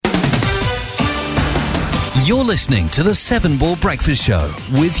You're listening to the Seven Ball Breakfast Show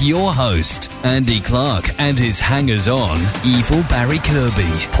with your host, Andy Clark, and his hangers-on, Evil Barry Kirby,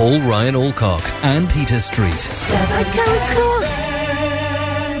 Paul Ryan Alcock, and Peter Street.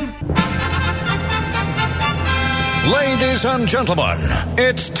 Ladies and gentlemen,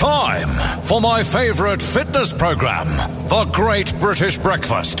 it's time for my favourite fitness programme, The Great British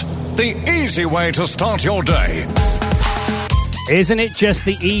Breakfast. The easy way to start your day. Isn't it just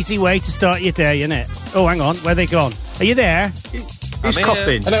the easy way to start your day, isn't it? Oh, hang on. Where they gone? Are you there? Who's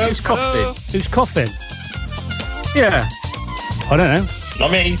coughing? Hello? Who's coughing? Who's coughing? Yeah. I don't know.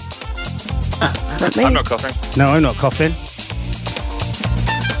 Not me. I'm not coughing. No, I'm not coughing.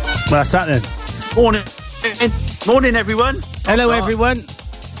 Well, that's that then. Morning. Morning, everyone. Hello, everyone.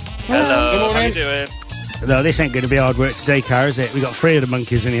 Hello. Good morning. How you doing? No, this ain't going to be hard work today, Car, is it? We got 3 of the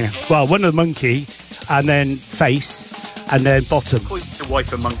monkeys in here. Well, one of the monkey, and then face, and then bottom. Call the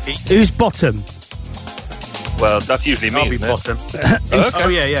wife a monkey. Who's bottom? Well, that's usually me, I'll be isn't bottom. Okay. Oh,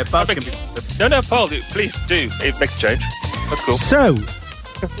 yeah. Buzz can be No, Paul, please do. It makes a change. That's cool. So,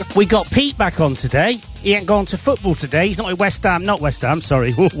 we got Pete back on today. He ain't gone to football today. He's not at West Ham. Not West Ham,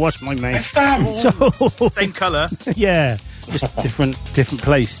 sorry. Wash my mate. West Ham. So, same colour. yeah, just different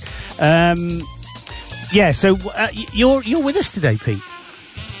place. Yeah, so you're with us today, Pete.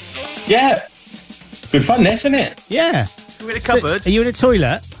 Yeah. Good fun, this, isn't it? Yeah. You in a cupboard? So, are you in a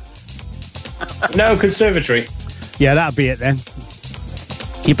toilet? No, conservatory. Yeah, that'll be it then.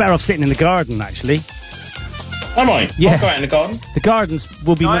 You're better off sitting in the garden, actually. Am I? Yeah. I'll go out in the garden. The gardens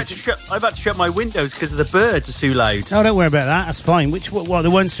will be... I've had to shut my windows because the birds are too loud. No, don't worry about that. That's fine. What the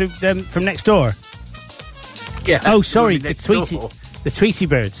ones from next door? Yeah. Oh, sorry, the Tweety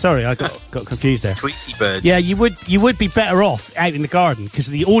bird. Sorry, I got confused there. Tweety birds. Yeah, you would be better off out in the garden because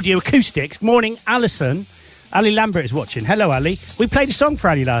of the audio acoustics. Morning, Alison. Ali Lambert is watching. Hello, Ali. We played a song for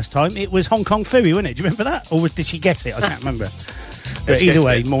Ali last time. It was Hong Kong Phooey, wasn't it? Do you remember that? Or did she guess it? I can't remember. But either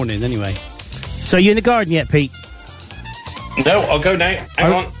way, morning anyway. So you in the garden yet, Pete? No, I'll go now.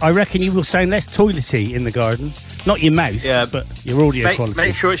 Hang on. I reckon you will sound less toilety in the garden. Not your mouth, but your audio quality.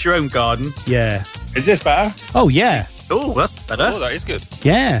 Make sure it's your own garden. Yeah. Is this better? Oh, yeah. Oh, that's better. Oh, that is good.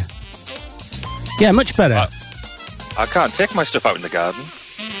 Yeah. Yeah, much better. I can't take my stuff out in the garden.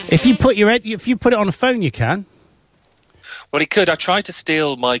 If you put it on a phone, you can. Well, he could. I tried to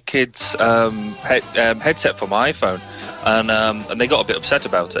steal my kid's headset from my iPhone, and they got a bit upset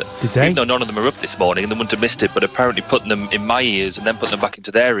about it. Did they? Even though none of them are up this morning, and they wouldn't have missed it, but apparently putting them in my ears and then putting them back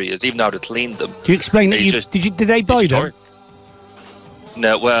into their ears, even though I'd have cleaned them. Do you explain that did they buy them?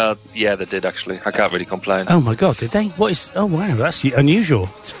 No, well, yeah, they did actually. I can't really complain. Oh my God, did they? Oh wow, that's unusual.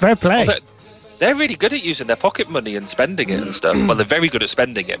 It's fair play. Well, they're really good at using their pocket money and spending it and stuff. Well, they're very good at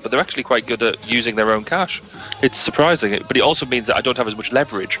spending it, but they're actually quite good at using their own cash. It's surprising, but it also means that I don't have as much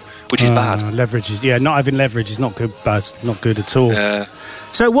leverage, which is bad. Leverage is, not having leverage is not good, Baz. Not good at all. Yeah.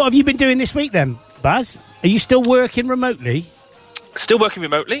 So what have you been doing this week then, Baz? Are you still working remotely? Still working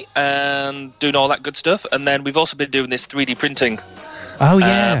remotely and doing all that good stuff. And then we've also been doing this 3D printing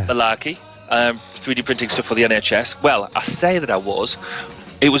malarkey. 3D printing stuff for the NHS. Well, I say that I was.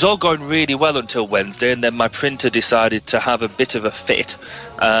 It was all going really well until Wednesday, and then my printer decided to have a bit of a fit.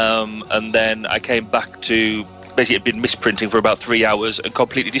 And then I came back to... Basically, it had been misprinting for about 3 hours and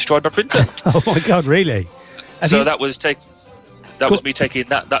completely destroyed my printer. Oh, my God, really? That was me taking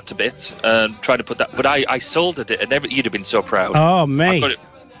that to bits and trying to put that... But I soldered it, and you'd have been so proud. Oh, mate.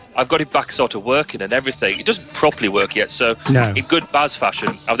 I've got it back sort of working and everything. It doesn't properly work yet, so in good Baz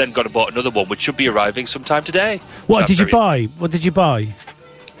fashion, I've then gone and bought another one, which should be arriving sometime today. What did you buy? What did you buy?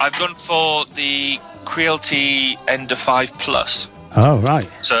 I've gone for the Creality Ender 5 Plus. Oh, right.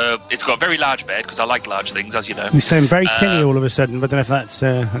 So it's got a very large bed, because I like large things, as you know. You sound very tinny all of a sudden. I don't know if that's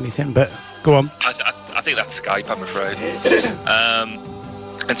anything, but go on. I think that's Skype, I'm afraid.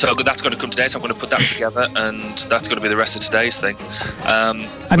 And so that's going to come today, so I'm going to put that together, and that's going to be the rest of today's thing.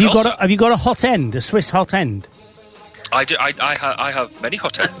 Have you got a hot end, a Swiss hot end? I do. I have many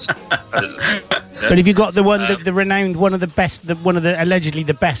hot ends. But have you got the one, the renowned, one of the best, allegedly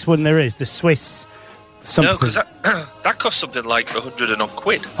the best one there is, the Swiss something? No, because that costs something like 100 and odd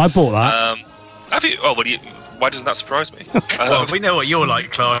quid. I bought that. Have you? Oh, why doesn't that surprise me? Well, we know what you're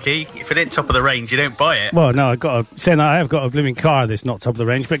like, Clarky. If it ain't top of the range, you don't buy it. Well, no, I have got a blooming car that's not top of the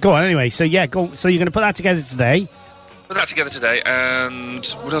range. But go on anyway. So yeah, so you're going to put that together today. Put that together today, and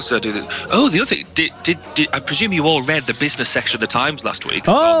what else did I do? Oh, the other thing. Did I presume you all read the business section of the Times last week?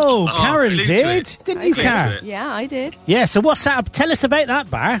 Oh, Karen did, didn't you, Karen? Yeah, I did. Yeah. So what's that? Tell us about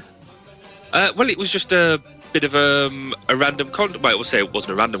that, Bar. Well, it was just a bit of a random contact. Well, we'll say it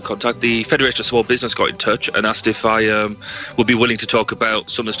wasn't a random contact. The Federation of Small Business got in touch and asked if I would be willing to talk about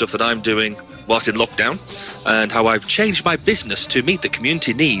some of the stuff that I'm doing whilst in lockdown and how I've changed my business to meet the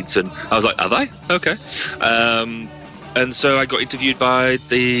community needs. And I was like, have I? Okay. And so I got interviewed by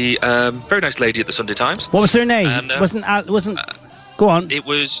the very nice lady at the Sunday Times. What was her name? And, wasn't. Go on. It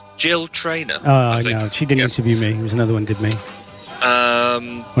was Jill Traynor. Oh, I know. She didn't interview me. It was another one did me.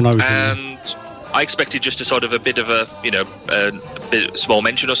 When I was in I expected just a sort of a bit of a bit small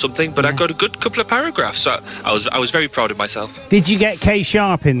mention or something, but I got a good couple of paragraphs. So I was very proud of myself. Did you get K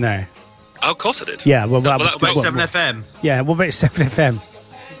Sharp in there? Oh, of course I did. Yeah. Well, what about 7FM? Yeah. What about 7FM?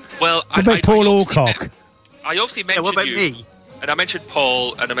 Well, what about Paul Alcock? I obviously mentioned what about you, me? And I mentioned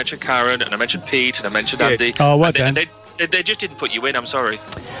Paul, and I mentioned Karen, and I mentioned Pete, and I mentioned Andy. Oh, what and they just didn't put you in. I'm sorry.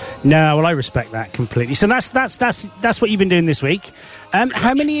 No, well, I respect that completely. So that's what you've been doing this week.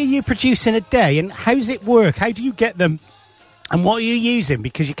 How many are you producing a day, and how does it work? How do you get them, and what are you using?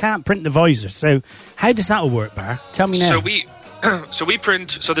 Because you can't print the visor. So how does that all work, Bar? Tell me now. So we print.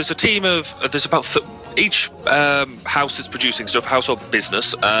 So there's a team of there's about each house that's producing stuff, house or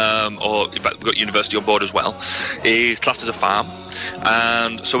business, or in fact we've got university on board as well, is classed as a farm.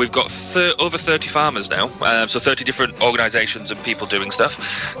 And so we've got over 30 farmers now, so 30 different organisations and people doing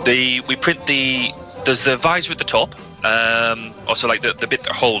stuff. We print there's the visor at the top, also like the bit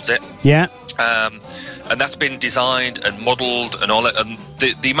that holds it. Yeah. And that's been designed and modelled and all that. And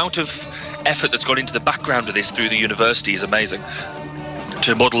the amount of effort that's gone into the background of this through the university is amazing.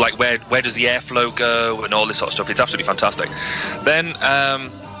 To model like where does the airflow go and all this sort of stuff. It's absolutely fantastic. Then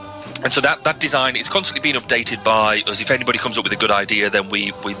and so that design is constantly being updated by us. If anybody comes up with a good idea, then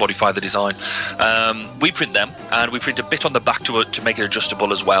we modify the design. We print them, and we print a bit on the back to make it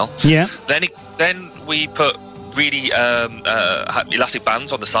adjustable as well. Yeah. Then we put really elastic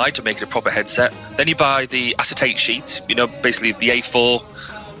bands on the side to make it a proper headset. Then you buy the acetate sheets, basically the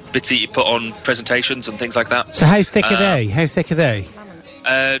A4 bits that you put on presentations and things like that. So how thick are they?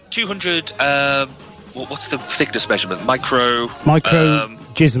 200, what's the thickness measurement? Micro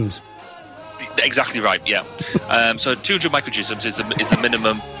gisms. Exactly right, yeah. So 200 microgisms is the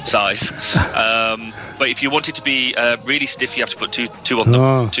minimum size. But if you want it to be really stiff, you have to put two on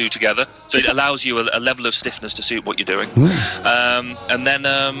them, two together. So it allows you a level of stiffness to suit what you're doing. And then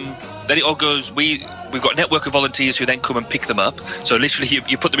it all goes. We've got a network of volunteers who then come and pick them up. So literally,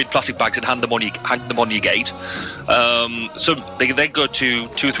 you put them in plastic bags and hang them on your gate. So they then go to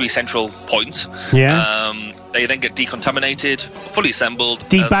 2 or 3 central points. Yeah. They then get decontaminated, fully assembled,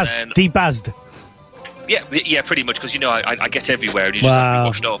 debuzzed. Yeah, pretty much, because I get everywhere and you just have to be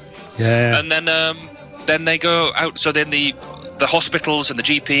washed off. Yeah. And then they go out. So then the hospitals and the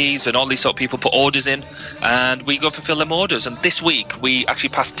GPs and all these sort of people put orders in, and we go fulfill them orders. And this week we actually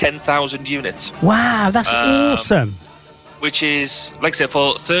passed 10,000 units. Wow, that's awesome. Which is, like I said,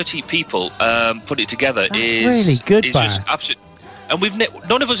 for 30 people put it together is really good. Is just absolute. And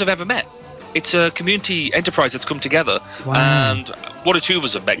none of us have ever met. It's a community enterprise that's come together, and one or two of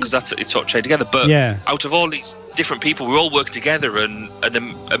us have met because it's sort of chained together. But out of all these different people, we all work together, and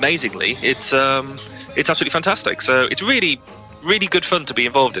amazingly, it's absolutely fantastic. So it's really, really good fun to be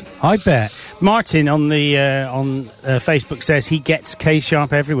involved in. I bet. Martin on the on Facebook says he gets K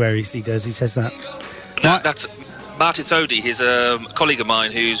Sharp everywhere. He does. He says that. That's Martin Thody. He's a colleague of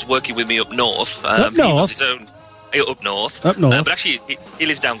mine who's working with me up north. Up north. He runs his own. Up north. But actually, he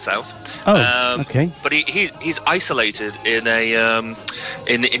lives down south. Oh, okay. But he's isolated in a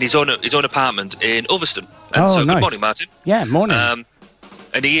in his own apartment in Ulverston. And so, nice. Good morning, Martin. Yeah, morning.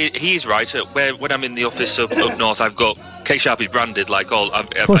 And he is right. When I'm in the office up north, I've got K Sharp is branded like all. Of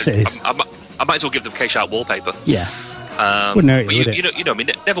course it is. I might as well give them K Sharp wallpaper. Yeah. Wouldn't hurt but you, would it? I mean,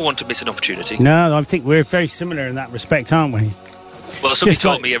 never want to miss an opportunity. No, I think we're very similar in that respect, aren't we? Well, somebody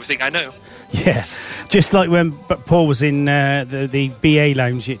taught me everything I know. Yeah, just like when Paul was in the BA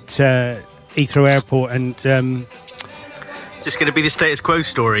lounge at Heathrow Airport, and is this going to be the status quo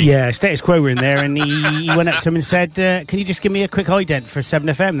story? Yeah, status quo were in there, and he went up to him and said, "Can you just give me a quick ident for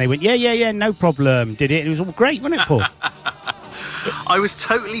 7FM?" They went, "Yeah, no problem." Did it? It was all great, wasn't it, Paul? I was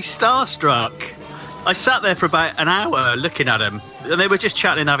totally starstruck. I sat there for about an hour looking at them, and they were just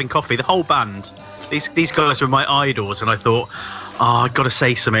chatting and having coffee. The whole band. These guys were my idols, and I thought, I've got to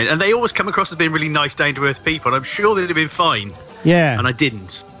say something. And they always come across as being really nice, down-to-earth people, and I'm sure they'd have been fine. Yeah. And I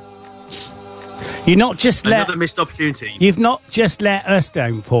didn't. You're not just Another missed opportunity. You've not just let us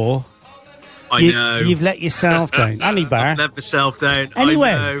down, Paul. I know. You've let yourself down. Annie Bar. I've let myself down.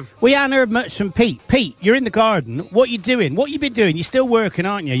 Anyway, I know. we haven't heard much from Pete. Pete, you're in the garden. What are you doing? What you been doing? You're still working,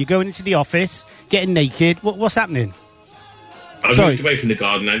 aren't you? You're going into the office, getting naked. What's happening? I've moved away from the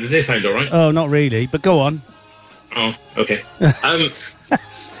garden now. Does this sound all right? Oh, not really, but go on. Oh, okay.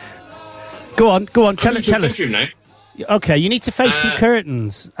 Go on. Tell us. Now. Okay, you need to face some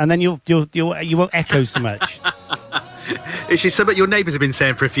curtains, and then you won't echo so much. It's just something your neighbours have been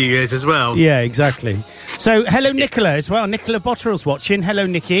saying for a few years as well. Yeah, exactly. So, hello, Nicola, as well. Nicola Botterell's watching. Hello,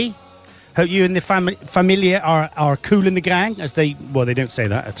 Nikki. Hope you and the familia are cool in the gang, as they don't say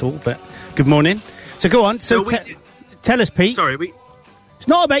that at all, but good morning. So, go on. So, tell us, Pete. Sorry, It's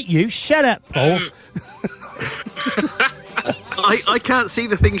not about you. Shut up, Paul. I can't see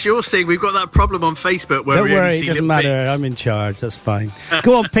the things you're seeing. We've got that problem on Facebook where Don't we worry, only see it doesn't little matter. bits. I'm in charge. That's fine.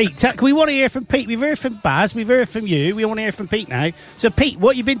 Go on, Pete. We want to hear from Pete. We've heard from Baz. We've heard from you. We want to hear from Pete now. So, Pete,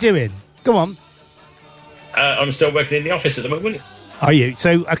 what you been doing? Go on. I'm still working in the office at the moment. Are you?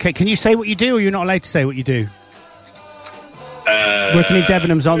 So, okay, can you say what you do, or you're not allowed to say what you do? Working in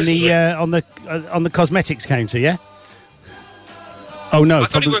Debenhams on the cosmetics counter, yeah? Oh no! I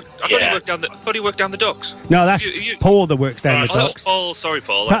thought he worked down the docks. No, that's Paul that works down the docks. Paul, sorry,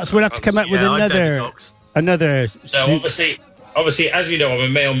 Paul. Perhaps we'll have to come up with another. So obviously, as you know, I'm a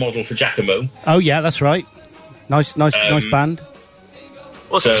male model for Giacomo. Oh yeah, that's right. Nice band.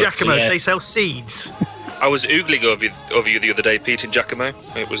 What's Giacomo? They sell seeds. I was oogling over you the other day, Pete and Giacomo.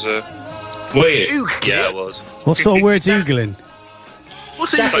 It was Were you? Yeah, I was. What sort of word's oogling?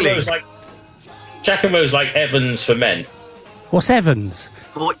 What's oogling? Giacomo's like Evans for men. What's Evans?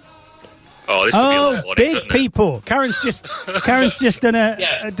 Oh, this could be a lot, big people. Karen's just done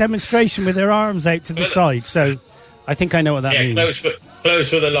a demonstration with her arms out to the side. So I think I know what that means. Clothes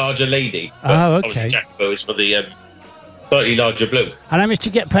for the larger lady. Oh, okay. Obviously, Giacomo is for the slightly larger blue. And how much do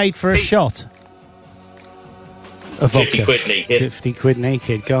you get paid for a shot? 50 quid naked. 50 quid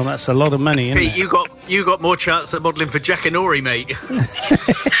naked. God, that's a lot of money, isn't Pete, it? you got more chance at modelling for Jackanory, mate.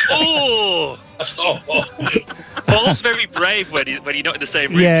 Oh! Paul's very brave when you're not in the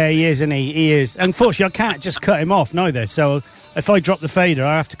same room. Yeah, he is, isn't he? He is. Unfortunately, I can't just cut him off neither. So if I drop the fader,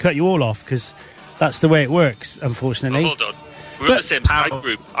 I have to cut you all off because that's the way it works, unfortunately. Oh, hold on. We're in the same Skype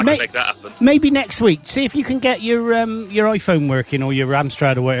group. I can make that happen. Maybe next week. See if you can get your iPhone working or your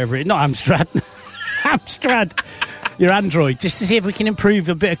Amstrad or whatever it is. Not Amstrad. Amstrad. Your Android. Just to see if we can improve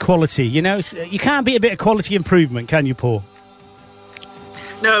a bit of quality. You know, you can't beat a bit of quality improvement, can you, Paul?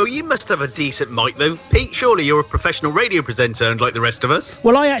 No, you must have a decent mic, though. Pete, surely you're a professional radio presenter like the rest of us.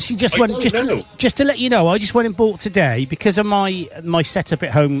 Well, I actually just went... Just to let you know, I just went and bought today, because of my setup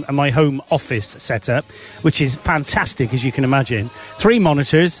at home and my home office setup, which is fantastic, as you can imagine. 3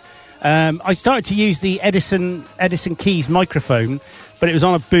 monitors. I started to use the Edison Keys microphone, but it was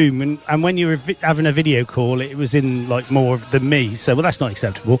on a boom, and when you were having a video call, it was in, like, more than me. So, well, that's not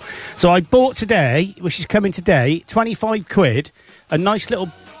acceptable. So I bought today, which is coming today, 25 quid, a nice little,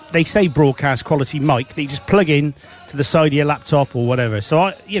 they say broadcast quality mic that you just plug in to the side of your laptop or whatever.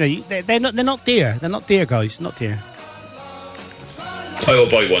 So, they're not dear. They're not dear, guys. Not dear. I will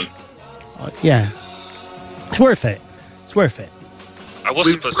buy one. Yeah. It's worth it. It's worth it.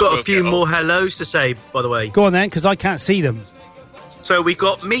 We've got a few more hellos to say, by the way. Go on then, because I can't see them. So we've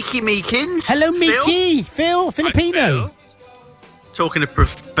got Miki Meekins. Hello, Miki. Phil Filipino. Phil. Talking to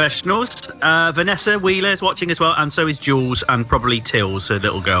professionals. Vanessa Wheeler's watching as well, and so is Jules and probably Tills, her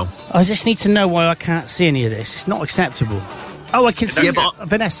little girl. I just need to know why I can't see any of this. It's not acceptable. Oh, I can see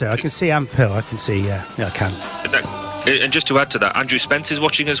Vanessa. I can see Ann Pill. I can see, yeah, I can. And just to add to that, Andrew Spence is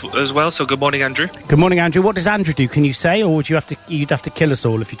watching as well, so good morning, Andrew. Good morning, Andrew. What does Andrew do? Can you say, or you'd have to kill us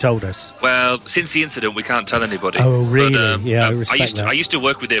all if you told us? Well, since the incident, we can't tell anybody. Oh, really? But, I respect that. I used to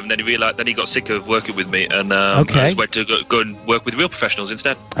work with him, and then he got sick of working with me, and I just went to go and work with real professionals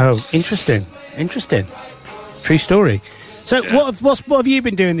instead. Oh, interesting. True story. So, yeah. What have you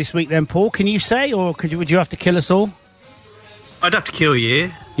been doing this week then, Paul? Can you say, or would you have to kill us all? I'd have to kill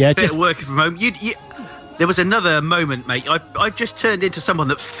you. Yeah, just working from home. There was another moment, mate. I've just turned into someone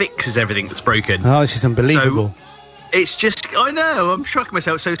that fixes everything that's broken. Oh, this is unbelievable. So it's just, I know, I'm shocking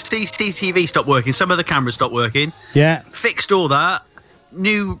myself. So CCTV stopped working. Some of the cameras stopped working. Yeah. Fixed all that.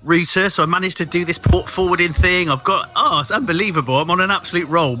 New router. So I managed to do this port forwarding thing. it's unbelievable. I'm on an absolute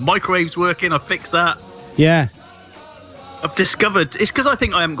roll. Microwave's working. I fixed that. Yeah. I've discovered, it's because I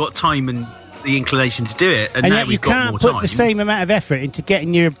think I haven't got time and the inclination to do it, and now yet we've got more time. You can't put the same amount of effort into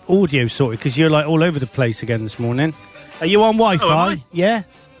getting your audio sorted because you're like all over the place again this morning. Are you on Wi-Fi? Yeah?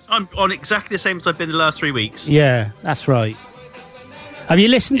 I'm on exactly the same as I've been the last 3 weeks. Yeah, that's right. Have you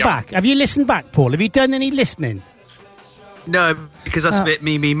listened back? Have you listened back, Paul? Have you done any listening? No, because that's a bit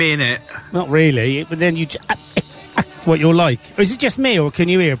me, innit? Not really, but then you what you're like. Or is it just me, or can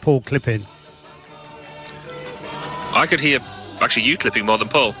you hear Paul clipping? I could hear actually you clipping more than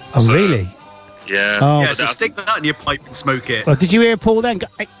Paul. Oh, really? Yeah. Oh. Yeah, so stick that in your pipe and smoke it. Oh, did you hear Paul then?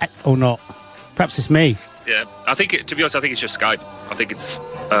 Or not? Perhaps it's me. Yeah, I think to be honest, I think it's just Skype. I think it's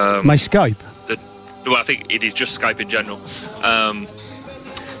my Skype. I think it is just Skype in general.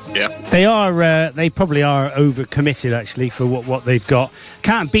 Yeah, they are. They probably are overcommitted actually for what they've got.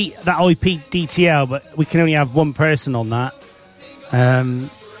 Can't beat that IP DTL, but we can only have one person on that.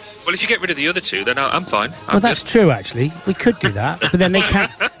 Well, if you get rid of the other two, then I'm fine. That's true. Actually, we could do that, but then they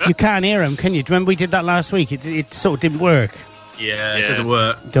can't. You can't hear them, can you? Do you remember we did that last week? It sort of didn't work. Yeah, it doesn't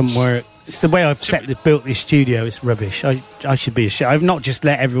work. Doesn't work. It's the way I've built this studio. It's rubbish. I should be ashamed. I've not just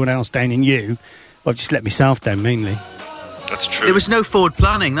let everyone else down in you, but I've just let myself down mainly. That's true. There was no forward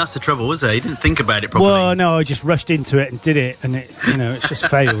planning. That's the trouble, was there? You didn't think about it properly. Well, no, I just rushed into it and did it, and it's just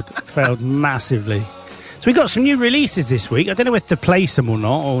failed massively. So we got some new releases this week. I don't know whether to play some or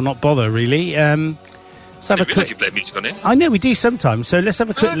not bother really. Let's have a quick. You play music on it. I know we do sometimes. So let's have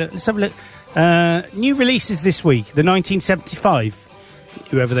a quick look. Let's have a look. New releases this week. The 1975,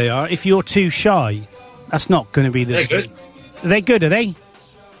 whoever they are. If You're Too Shy, that's not going to be the. They're good. Are they good? Are they?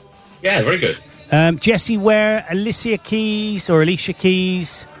 Yeah, very good. Jessie Ware, Alicia Keys,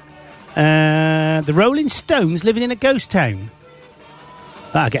 the Rolling Stones, Living in a Ghost Town.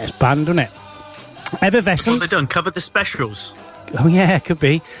 That'll get us banned, doesn't it? Effervescence. What have they done? Covered the specials. Oh yeah, could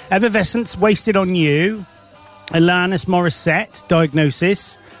be. Effervescence, Wasted on You. Alanis Morissette,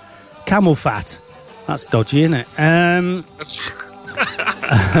 Diagnosis. Camel Fat. That's dodgy, isn't it? That's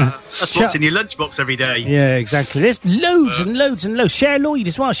what's in your lunchbox every day. Yeah, exactly. There's loads and loads and loads. Cher Lloyd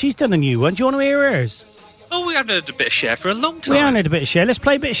as well. She's done a new one. Do you want to hear hers? Oh, we haven't heard a bit of Cher for a long time. We haven't heard a bit of Cher. Let's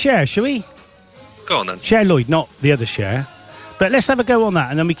play a bit of Cher, shall we? Go on then. Cher Lloyd, not the other Cher. But let's have a go on that,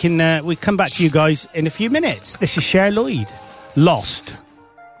 and then we can we'll come back to you guys in a few minutes. This is Cher Lloyd, Lost,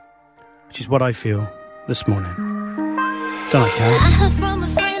 which is what I feel this morning. Don't I, Karen? I heard from a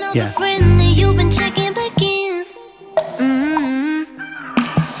friend of a friend that you've been checking back in.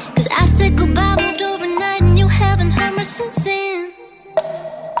 Cause I said goodbye, moved overnight, and you haven't heard much since then.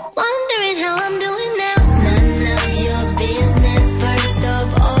 Wondering how I'm doing now. It's none of your business, first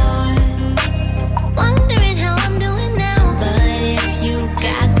of all. Wondering how I'm doing now. But if you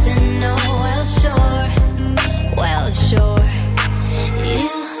got to know, well sure.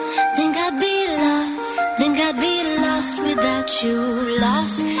 You think I'd be lost without you.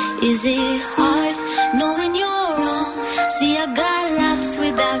 Lost, is it hard knowing you're wrong? See, I got lots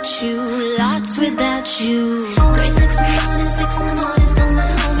without you, lots without you. Great 6 in the morning, 6 in the morning,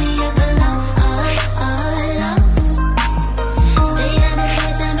 someone hold me, I got lost. Stay out in the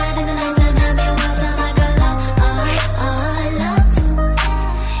nighttime, out in the nighttime, have me a wild time, I got lost.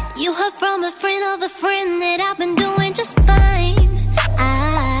 You heard from a friend of a friend that I've been doing just fine.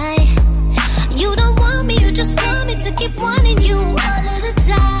 You don't want me, you just want me to keep wanting you all of the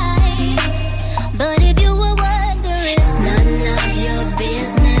time. But if you were wondering, it's none of your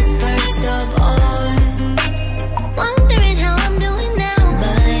business, first of all. Wondering how I'm doing now.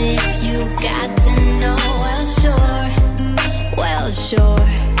 But if you got to know, well sure.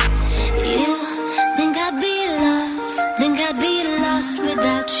 You think I'd be lost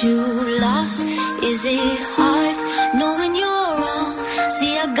without you. Lost, is it hard knowing you're wrong?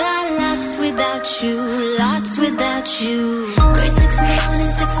 See, I got lots without you, lots without you. Great 6 in the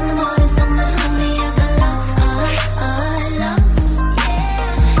morning, 6 in the morning, someone hold me, I got lost.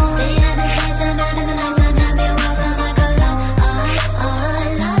 Stay out in the nighttime, out in the nighttime, have me a wild time, I got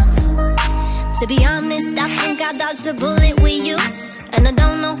lost. To be honest, I think I dodged a bullet with you, and I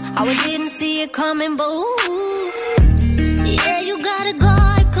don't know how I didn't see it coming, but ooh, yeah, you got a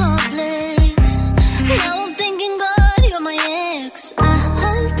God complex. Now I'm thinking, God, you're my ex. I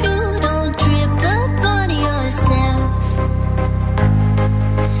hope you don't trip up on yourself.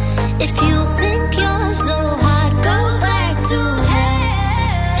 If you think you're so hard, go back to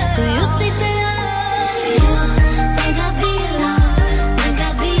hell. Do you think that I'd be lost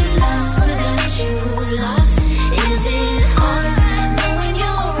without you? Lost, is it hard knowing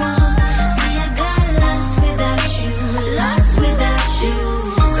you're wrong? See, I got lots without you,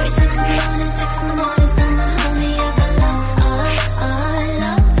 Great 6 in the morning, 6 in the morning, someone hold me, I got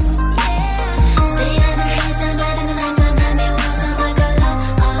lost. Stay out in the nighttime, out in the nighttime, have me a wild time, I got lost.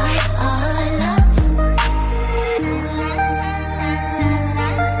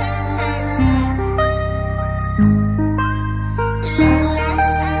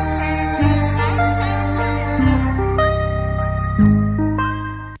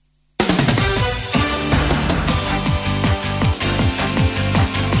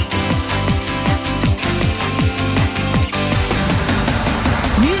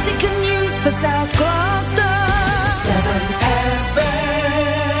 Music and news for South Gloucester.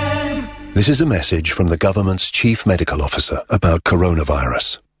 7FM. This is a message from the government's chief medical officer about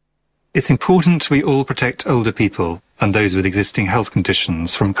coronavirus. It's important we all protect older people and those with existing health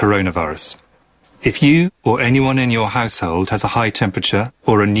conditions from coronavirus. If you or anyone in your household has a high temperature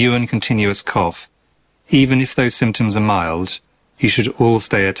or a new and continuous cough, even if those symptoms are mild, you should all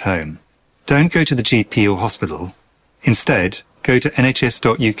stay at home. Don't go to the GP or hospital. Instead, go to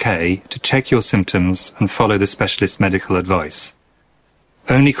nhs.uk to check your symptoms and follow the specialist medical advice.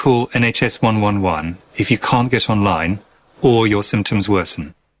 Only call NHS 111 if you can't get online or your symptoms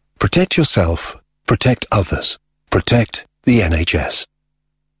worsen. Protect yourself, protect others, protect the NHS.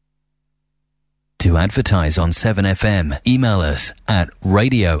 To advertise on 7FM, email us at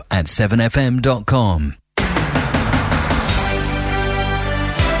radio@7fm.com.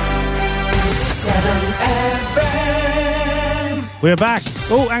 7FM. We're back.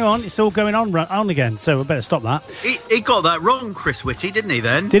 Oh, hang on. It's all going on again, so I better stop that. He got that wrong, Chris Whitty, didn't he,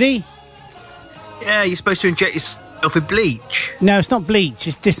 then? Did he? Yeah, you're supposed to inject yourself with bleach. No, it's not bleach.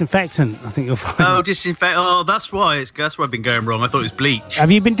 It's disinfectant, I think you'll find. Oh, Oh, that's why. That's why I've been going wrong. I thought it was bleach. Have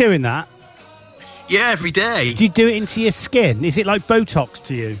you been doing that? Yeah, every day. Do you do it into your skin? Is it like Botox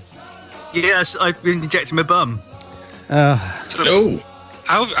to you? Yes, I've been injecting my bum. How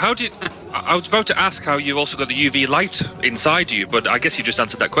did... I was about to ask how you've also got the UV light inside you, but I guess you just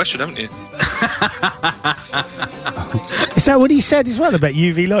answered that question, haven't you? Is that what he said as well about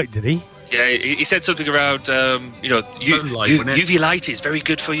UV light, did he? Yeah, he said something around, UV light is very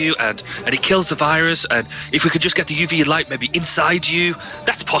good for you, and it kills the virus, and if we could just get the UV light maybe inside you,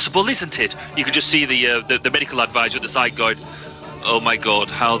 that's possible, isn't it? You could just see the medical advisor at the side going, oh my God,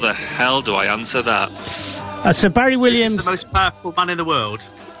 how the hell do I answer that? So Barry Williams... This is the most powerful man in the world.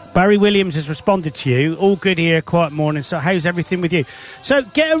 Barry Williams has responded to you. All good here, quiet morning. So how's everything with you? So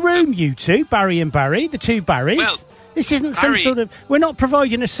get a room, you two, Barry and Barry, the two Barrys. Well, this isn't Barry, some sort of... We're not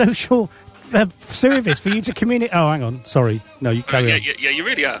providing a social service for you to communicate... Oh, hang on. Sorry. No, you carry on. Yeah, you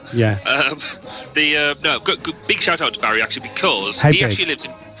really are. Yeah. Big shout out to Barry, actually, because How he big? actually lives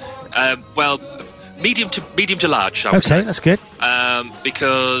in... medium to large, shall we say. Okay, that's good.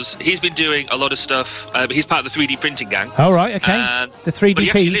 Because he's been doing a lot of stuff. He's part of the 3D printing gang. All right, okay. And, The 3D but he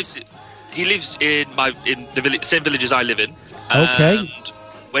actually piece. he lives in the same village as I live in. Okay. And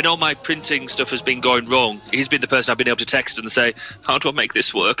when all my printing stuff has been going wrong, he's been the person I've been able to text and say, how do I make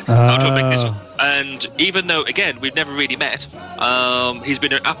this work? How do I make this work? And even though, again, we've never really met, he's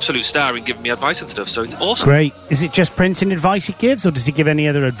been an absolute star in giving me advice and stuff, so it's awesome. Great. Is it just printing advice he gives, or does he give any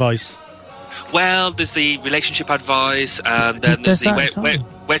other advice? Well, there's the relationship advice, and then there's the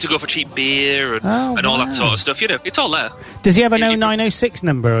where to go for cheap beer and all that sort of stuff. You know, it's all there. Does he have an 0906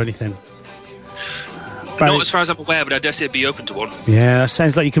 number or anything? Not as far as I'm aware, but I dare say it'd be open to one. Yeah, that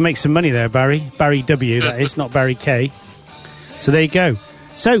sounds like you can make some money there, Barry. Barry W, that is, not Barry K. So there you go.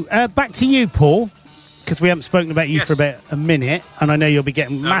 So, back to you, Paul, because we haven't spoken about you for about a minute, and I know you'll be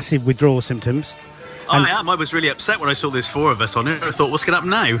getting massive withdrawal symptoms. I am. I was really upset when I saw there's four of us on it. I thought, what's going to happen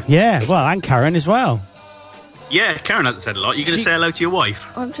now? Yeah, well, and Karen as well. Yeah, Karen hasn't said a lot. You're going to say hello to your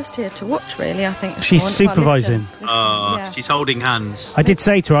wife? I'm just here to watch, really, I think. She's supervising. She's holding hands. I did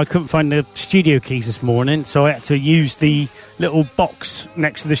say to her I couldn't find the studio keys this morning, so I had to use the little box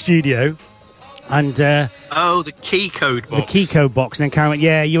next to the studio. And the key code box. The key code box. And then Karen went,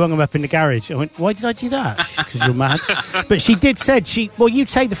 yeah, you hung them up in the garage. I went, why did I do that? Because you're mad. But she did said, you'd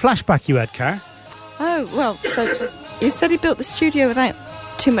say the flashback you had, Karen. Oh, well, so you said he built the studio without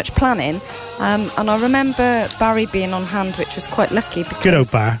too much planning. And I remember Barry being on hand, which was quite lucky. Because good old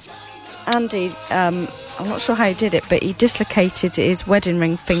Bar. Andy, I'm not sure how he did it, but he dislocated his wedding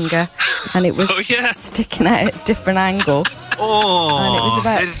ring finger and it was sticking out at a different angle. And it was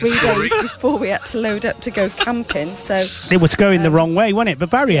about 3 days before we had to load up to go camping. So it was going the wrong way, wasn't it?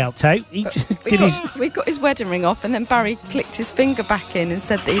 But Barry helped out. He just we got his wedding ring off, and then Barry clicked his finger back in and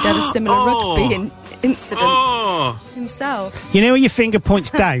said that he'd had a similar rugby incident himself. You know when your finger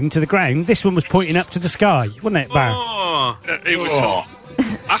points down to the ground? This one was pointing up to the sky, wasn't it, Bar? It was.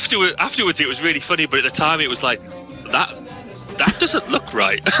 Afterwards, it was really funny, but at the time, it was like that doesn't look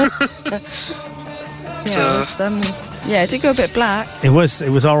right. It did go a bit black. It was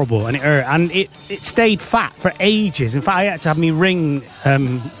horrible, and it hurt, and it stayed fat for ages. In fact, I had to have my ring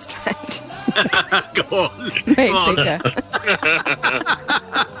stretched. Go on. Made bigger.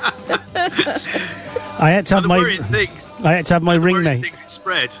 I had to have my ring made.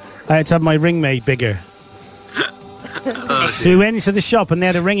 Spread. I had to have my ring made bigger. So we went into the shop and they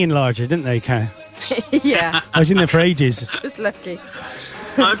had a ring enlarger, didn't they, Karen? Yeah. I was in there for ages. Just lucky.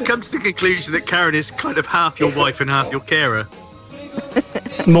 I've come to the conclusion that Karen is kind of half your wife and half your carer.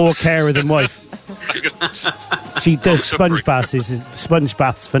 More carer than wife. She does sponge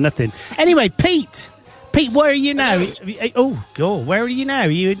baths for nothing. Anyway, Pete Pete, where are you now? Oh, God, where are you now? Are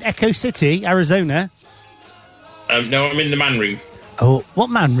you in Echo City, Arizona? No, I'm in the man room. Oh, what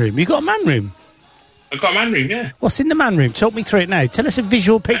man room? You got a man room? I've got a man room, yeah. What's in the man room? Talk me through it now. Tell us a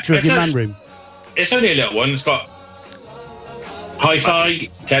visual picture of your man room. It's only a little one. It's got hi-fi,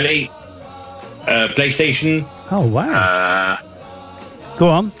 telly, PlayStation. Oh, wow. Go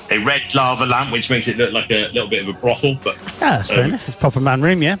on. A red lava lamp, which makes it look like a little bit of a brothel. But that's fair enough. It's a proper man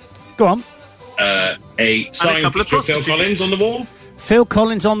room, yeah. Go on. A signed picture of Phil Collins on the wall. Phil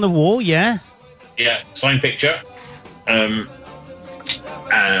Collins on the wall, yeah. Yeah, signed picture.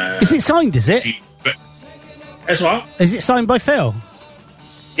 Is it signed, is it? As well. Is it signed by Phil?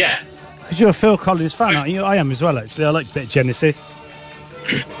 Yeah. Because you're a Phil Collins fan, aren't you? I am as well, actually. I like a bit of Genesis.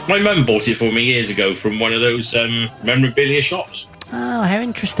 My mum bought it for me years ago from one of those memorabilia shops. Oh, how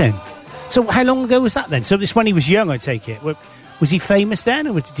interesting. So how long ago was that then? So this when he was young, I take it. Was he famous then,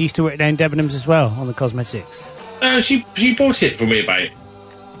 or did he used to work down Debenhams as well on the cosmetics? She bought it for me about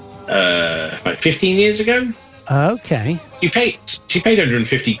 15 years ago. Okay. She paid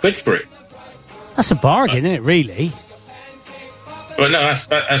 150 quid for it. That's a bargain, isn't it, really? Well, no,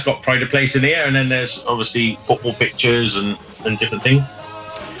 that's got pride of place in here, and then there's obviously football pictures and different things.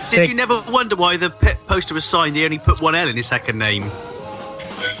 Did you never wonder why the poster was signed? He only put one L in his second name.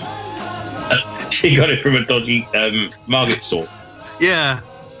 She got it from a dodgy Market store. Yeah.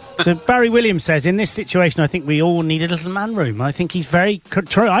 So Barry Williams says, in this situation, I think we all need a little man room. I think he's very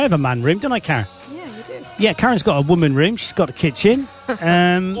true. I have a man room, don't I, Karen? Yeah, you do. Yeah, Karen's got a woman room. She's got a kitchen.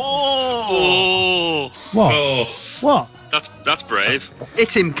 Oh! What? Oh. What? That's brave.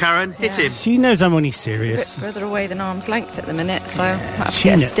 Hit him, Karen. Hit him. She knows I'm only It's serious. a bit further away than arm's length at the minute, so I have to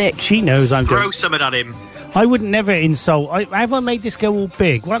get a stick. She knows I'm Throw something at him. I would never insult. Have I made this go all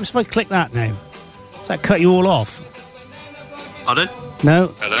big? What happens if I click that now? Does that cut you all off? Pardon? No.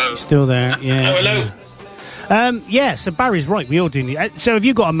 Hello. Still there. Yeah. Hello. Yeah, so Barry's right. We all do need... so have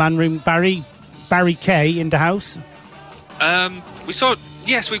you got a man room, Barry K, in the house? We saw...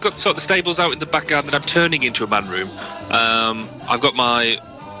 Yes, we've got sort of the stables out in the back garden that I'm turning into a man room. I've got my...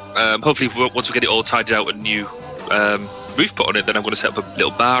 hopefully, once we get it all tidied out, a new roof put on it, then I'm going to set up a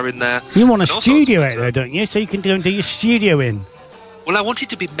little bar in there. You want a studio out there, don't you? So you can do your studio in. Well, I want it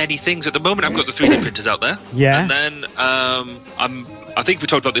to be many things. At the moment, I've got the 3D printers out there. Yeah. And then I think we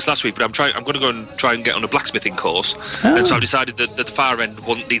talked about this last week, but I'm going to go and try and get on a blacksmithing course. Oh. And so I've decided that the far end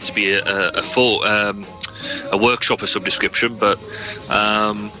needs to be a full a workshop of some description. But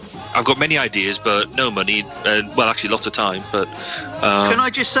I've got many ideas, but no money. Well, actually, lots of time. But can I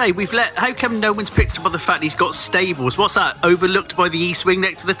just say, how come no one's picked up on the fact he's got stables? What's that? Overlooked by the east wing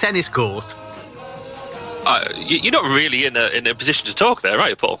next to the tennis court. You're not really in a position to talk there,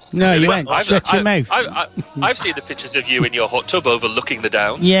 right, Paul? No, you ain't. Shut your mouth. I've seen the pictures of you in your hot tub overlooking the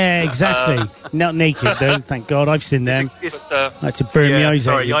downs. Yeah, exactly. Not naked, though. Thank God. I've seen them. I had to burn my eyes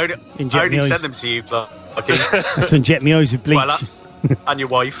out. Sorry, I only sent them to you, Clark. Okay. I had to inject my eyes with bleach. Well, and your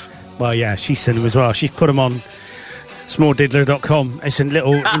wife. Well, yeah, she sent them as well. She's put them on smalldiddler.com. It's a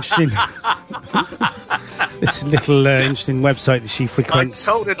little interesting... It's a little interesting website that she frequents.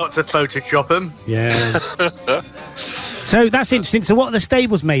 I told her not to Photoshop them. Yeah. So that's interesting. So what are the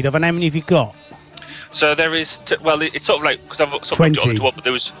stables made of, and how many have you got? So there is... it's sort of like... Because I've sort of put it onto one, but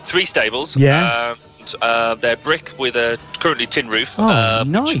there was 3 stables. Yeah. They're brick with a currently tin roof. Oh,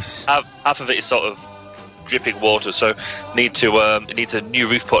 nice. Half of it is sort of dripping water, so it needs a new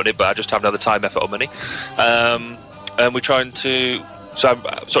roof put on it, but I just haven't had the time, effort, or money. And we're trying to... So I've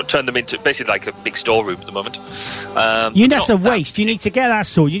sort of turned them into basically like a big storeroom at the moment. That's a waste. You need to get that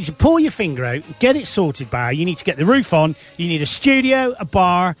sorted. You need to pull your finger out, get it sorted, Barry. You need to get the roof on. You need a studio, a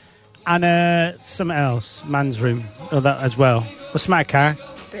bar, and something else. Man's room. Oh, that as well. What's the matter, Car?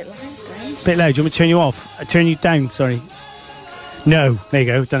 Bit loud, then. Bit loud. Do you want me to turn you off? Turn you down, sorry. No. There you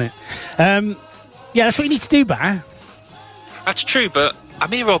go. Done it. Yeah, that's what you need to do, Barry. That's true, but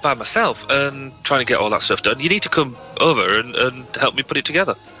I'm here all by myself and trying to get all that stuff done. You need to come over and help me put it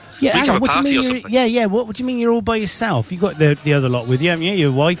together. Yeah, we need to have a what party do you or mean something. Yeah. What do you mean you're all by yourself? You've got the other lot with you, haven't you?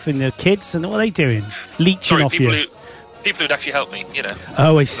 Your wife and the kids, and what are they doing? Leeching off you. People who'd actually help me, you know.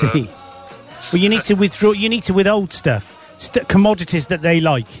 Oh, I see. Well, you need to withdraw. You need to withhold stuff, commodities that they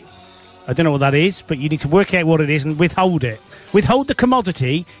like. I don't know what that is, but you need to work out what it is and withhold it. Withhold the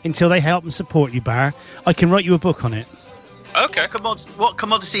commodity until they help and support you, Bar. I can write you a book on it. Okay. What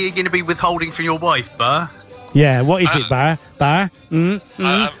commodity are you going to be withholding from your wife, Bar? Yeah, what is it, Bar? Bar? I'm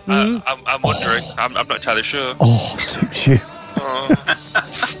wondering. I'm not entirely sure. Oh, suits you.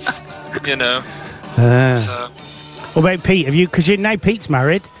 You know. What about Pete? Because now Pete's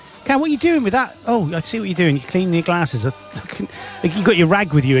married. Cam, what are you doing with that? Oh, I see what you're doing. You're cleaning your glasses. You got your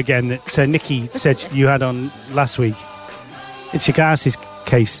rag with you again that Nikki said you had on last week. It's your glasses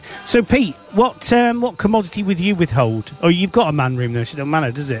case. So, Pete, what commodity would you withhold? Oh, you've got a man room, though, so it don't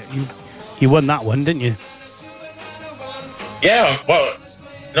matter, does it? You won that one, didn't you? Yeah, well,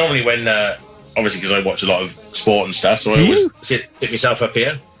 normally when, obviously because I watch a lot of sport and stuff, so I always sit myself up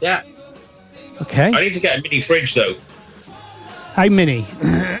here. Yeah. Okay. I need to get a mini fridge, though. How mini?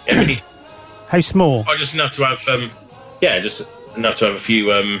 Yeah, mini. How small? Oh, just enough to have, just enough to have a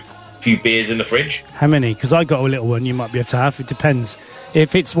few beers in the fridge. How many? Because I got a little one you might be able to have. It depends.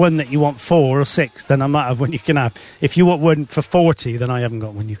 If it's one that you want 4 or 6, then I might have one you can have. If you want one for 40, then I haven't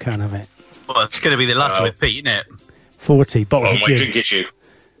got one you can have it. Well, it's going to be the latter with Pete, isn't it? 40 bottles of my gin. drink issue.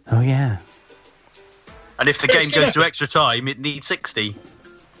 Oh, yeah. And if the game goes to extra time, it needs 60.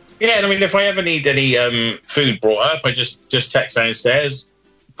 Yeah, and I mean, if I ever need any food brought up, I just text downstairs,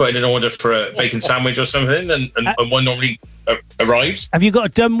 put in an order for a bacon sandwich or something, and one normally arrives. Have you got a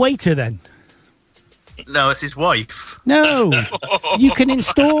dumb waiter, then? No, it's his wife. No, you can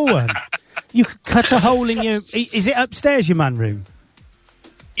install one. You could cut a hole in your... Is it upstairs, your man room?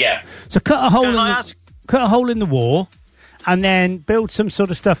 Yeah. So cut a hole in the wall, and then build some sort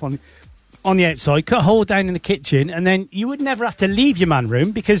of stuff on the outside, cut a hole down in the kitchen, and then you would never have to leave your man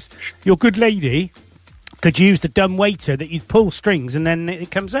room because your good lady could use the dumb waiter that you'd pull strings and then it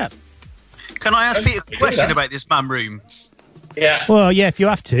comes up. Can I ask Peter a question about this man room? Yeah. Well, yeah, if you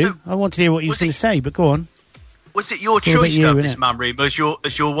have to. I want to hear what you were going to say, but go on. Was it your choice to have this man room, or as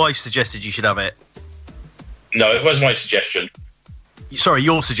your wife suggested you should have it? No, it was my suggestion. Sorry,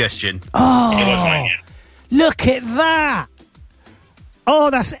 your suggestion. Oh, it was mine, yeah. Look at that! Oh,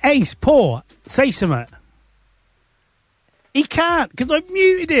 that's ace. Paul, say something. He can't, because I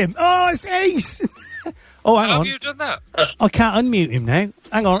muted him. Oh, it's ace. Oh, hang on. How have you done that? I can't unmute him now.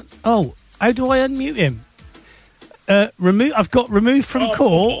 Hang on. Oh, how do I unmute him? I've got remove from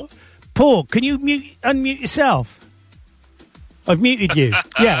call. Paul, can you unmute yourself? I've muted you.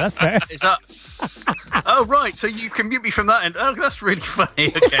 Yeah, that's better. Is that... Oh, right, so you can mute me from that end. Oh, that's really funny.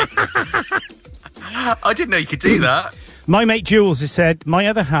 Okay. I didn't know you could do that. My mate Jules has said, my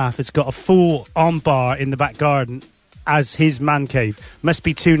other half has got a full on bar in the back garden as his man cave. Must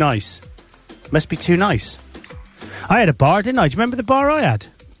be too nice. Must be too nice. I had a bar, didn't I? Do you remember the bar I had?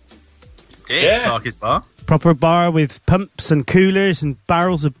 Yeah. Clark's bar. Proper bar with pumps and coolers and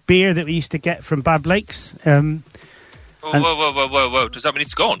barrels of beer that we used to get from Bab Lakes. Whoa. Does that mean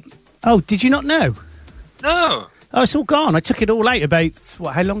it's gone? Oh, did you not know? No. Oh, it's all gone. I took it all out about,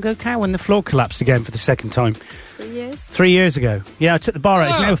 how long ago, Cal? When the floor collapsed again for the second time. 3 years? 3 years ago. Yeah, I took the bar out.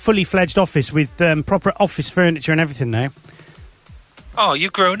 It's now a fully fledged office with proper office furniture and everything now. Oh,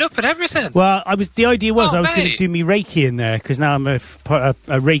 you've grown up and everything. Well, the idea was I was going to do me Reiki in there, because now I'm a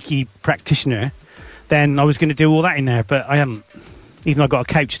Reiki practitioner. Then I was going to do all that in there, but I haven't. Even though I got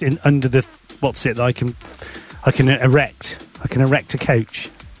a couch under the, that I can erect. I can erect a couch.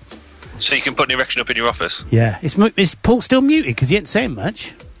 So you can put an erection up in your office? Yeah. Is Paul still muted because he ain't saying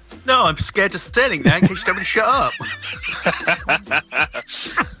much? No, I'm scared to say anything now in case you tell me to shut up.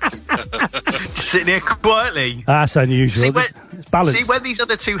 Just sitting here quietly. That's unusual. It's balanced. See, when these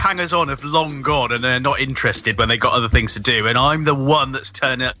other two hangers-on have long gone and they're not interested when they've got other things to do, and I'm the one that's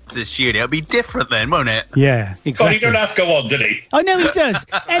turning up to the studio, it'll be different then, won't it? Yeah, exactly. God, he don't have to go on, did he? I know he does.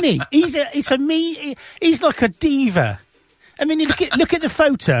 He's like a diva. I mean, look at the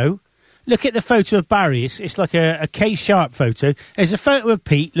photo. Look at the photo of Barry. It's like a K-sharp photo. There's a photo of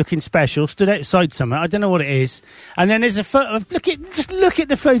Pete looking special, stood outside somewhere. I don't know what it is. And then there's a photo of... Look at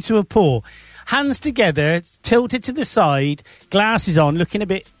the photo of Paul. Hands together, tilted to the side, glasses on, looking a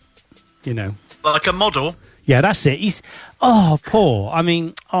bit, like a model. Yeah, that's it. He's... Oh, Paul. I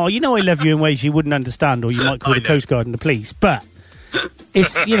mean, I love you in ways you wouldn't understand, or you might call the Coast Guard and the police. But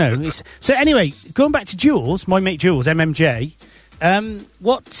it's, it's... So anyway, going back to Jules, my mate Jules, MMJ...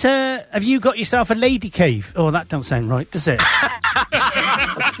 what have you got yourself a lady cave? Oh, that don't sound right, does it?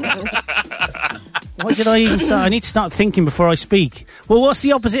 Why did I even start? I need to start thinking before I speak. Well, what's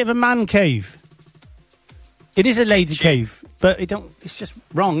the opposite of a man cave? It is a lady cave, but it's just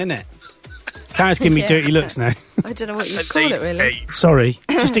wrong, isn't it? Kara's giving me dirty looks now. I don't know what you'd call it, really. Sorry,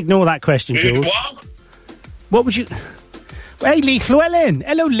 just ignore that question, Jules. What would you... Hey, Lee Llewellyn.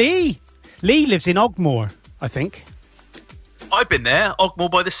 Hello, Lee. Lee lives in Ogmore, I think. I've been there, Ogmore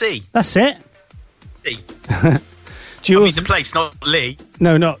by the Sea. That's it. Lee. Jules, I mean the place, not Lee.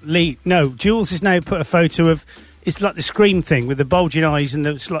 No, not Lee. No, Jules has now put a photo of... It's like the Scream thing with the bulging eyes and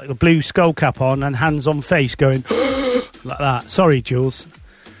it's like a blue skull cap on and hands on face going... like that. Sorry, Jules.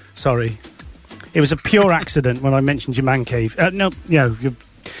 Sorry. It was a pure accident when I mentioned your man cave.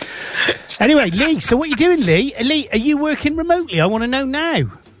 Anyway, Lee, so what are you doing, Lee? Lee, are you working remotely? I want to know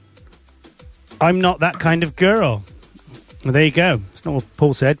now. I'm not that kind of girl. Well, there you go. It's not what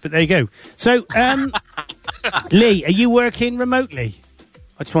Paul said, but there you go. So, Lee, are you working remotely?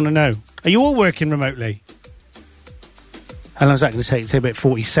 I just want to know. Are you all working remotely? How long is that going to take? It'll take about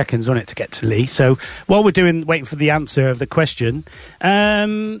 40 seconds, won't it, to get to Lee? So, while we're waiting for the answer of the question,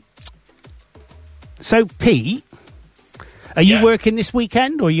 so, Pete, are you working this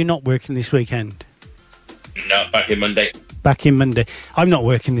weekend, or are you not working this weekend? No, back in Monday. Back in Monday. I'm not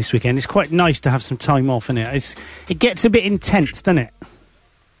working this weekend. It's quite nice to have some time off, isn't it? It gets a bit intense, doesn't it?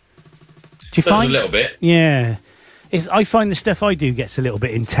 Do you find a little bit? Yeah. I find the stuff I do gets a little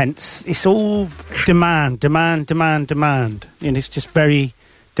bit intense. It's all demand. And it's just very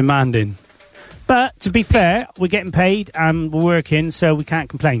demanding. But, to be fair, we're getting paid and we're working, so we can't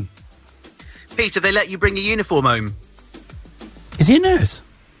complain. Peter, they let you bring your uniform home. Is he a nurse?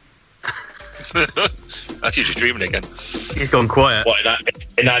 That's you just dreaming again. He's gone quiet. What,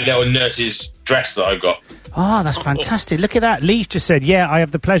 in that little nurse's dress that I've got? Oh, that's fantastic. Look at that. Lee's just said, yeah, I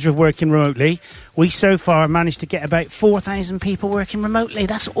have the pleasure of working remotely. We so far managed to get about 4,000 people working remotely.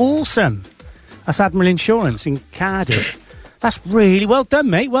 That's awesome. That's Admiral Insurance in Cardiff. That's really well done,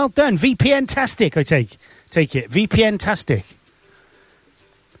 mate. Well done. VPN-tastic, I take it. VPN-tastic.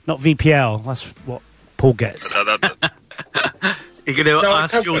 Not VPL. That's what Paul gets. You're going to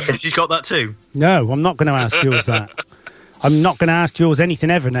ask Jules if she's got that too? No, I'm not going to ask Jules that. I'm not going to ask Jules anything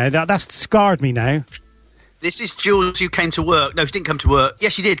ever now. That's scarred me now. This is Jules who came to work. No, she didn't come to work.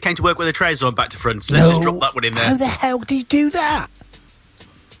 Yes, she did. Came to work with her trousers on back to front. Let's just drop that one in there. How the hell do you do that?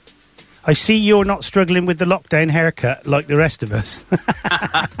 I see you're not struggling with the lockdown haircut like the rest of us.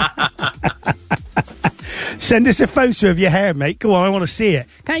 Send us a photo of your hair, mate. Go on, I want to see it.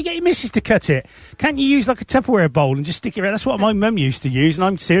 Can't you get your missus to cut it? Can't you use like a Tupperware bowl and just stick it around? That's what my mum used to use, and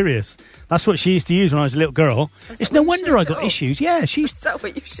I'm serious. That's what she used to use when I was a little girl. It's no wonder I got issues. Yeah, she's... Is that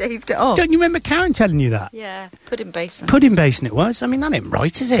what you shaved it off? Don't you remember Karen telling you that? Yeah, pudding basin. Pudding basin it was. I mean, that ain't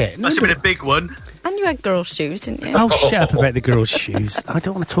right, is it? Must have been a big one. And you had girls' shoes, didn't you? Oh, shut up about the girls' shoes. I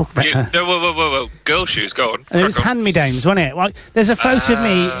don't want to talk about that. No, whoa. Girls' shoes, go on. And it was hand-me-downs, wasn't it? Well, there's a photo of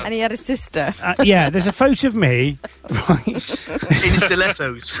me... And he had a sister. Yeah, there's a photo of me, right? In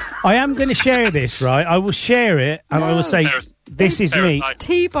stilettos. I am going to share this, right? I will share it, and I will say, this is me.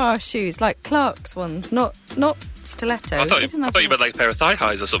 T-bar shoes, like Clark's ones, not stilettos. I thought you meant like a pair of thigh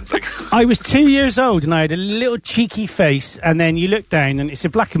highs or something. I was 2 years old and I had a little cheeky face, and then you look down and it's a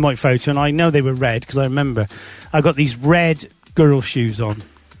black and white photo, and I know they were red because I remember I got these red girl shoes on,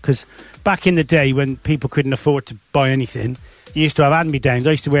 because back in the day when people couldn't afford to buy anything, you used to have hand-me-downs.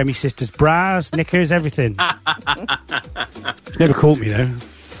 I used to wear my sister's bras, knickers, everything. Never caught me though.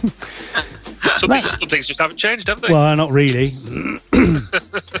 Some things just haven't changed, have they? Well, not really.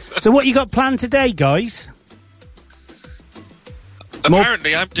 So what you got planned today, guys?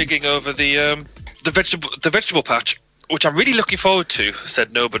 Apparently, I'm digging over the vegetable patch, which I'm really looking forward to.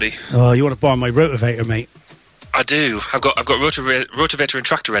 Said nobody. Oh, you want to borrow my rotavator, mate? I do. I've got rotavator and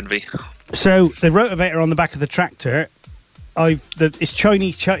tractor envy. So the rotavator on the back of the tractor, it's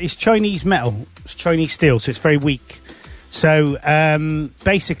Chinese metal, it's Chinese steel, so it's very weak. So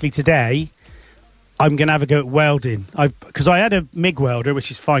basically today, I'm going to have a go at welding. Because I had a MIG welder,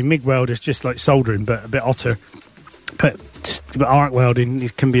 which is fine. MIG welder's just like soldering, but a bit hotter. But arc welding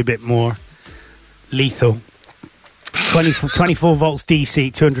can be a bit more lethal. 24 volts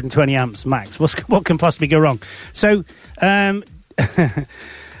DC, 220 amps max. What can possibly go wrong? So,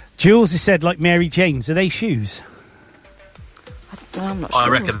 Jules has said, like Mary Jane's, are they shoes? I'm not sure. I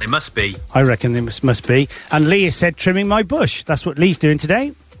reckon they must be. I reckon they must be. And Lee has said trimming my bush. That's what Lee's doing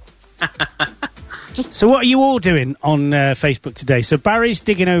today. So what are you all doing on Facebook today? So Barry's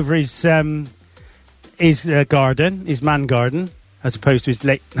digging over his garden, his man garden, as opposed to his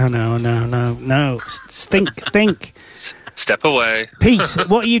late... No. Think. Step away. Pete,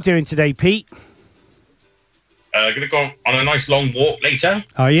 what are you doing today, Pete? Going to go on a nice long walk later.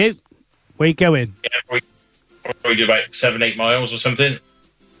 Are you? Where are you going? Yeah, probably do about 7-8 miles or something.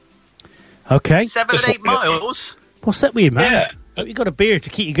 Okay. 7-8 miles? What's that with you, man? Yeah. Hope you got a beer to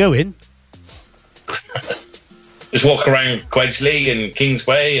keep you going. Just walk around Quedgeley and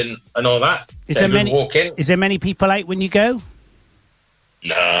Kingsway and all that. Is there many people out when you go?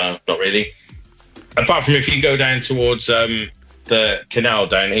 No, not really. Apart from if you go down towards the canal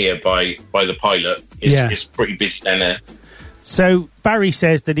down here by the Pilot, it's pretty busy down there. So Barry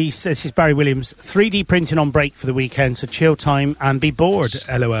says that this is Barry Williams, 3D printing on break for the weekend, so chill time and be bored,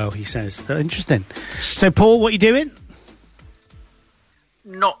 LOL, he says. So interesting. So Paul, what are you doing?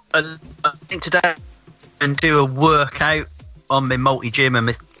 I think today and do a workout on my multi-gym and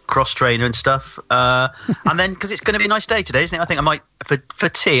my cross trainer and stuff. And then, because it's going to be a nice day today, isn't it? I think I might, for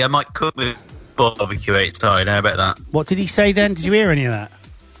tea, I might cook with barbecue outside. How about that? What did he say then? Did you hear any of that?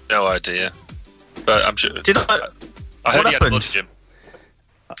 No idea. But I'm sure. Did I heard he had a happened? blood gym.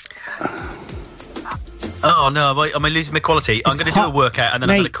 Oh no, am I losing my quality? I'm going to do a workout and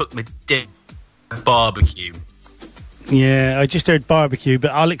then I'm going to cook my barbecue. Yeah, I just heard barbecue, but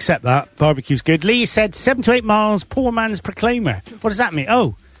I'll accept that. Barbecue's good. Lee said 7 to 8 miles, poor man's proclaimer. What does that mean?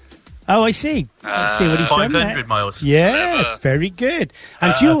 Oh, I see. I see what he's done there. 500 miles. Yeah, very good.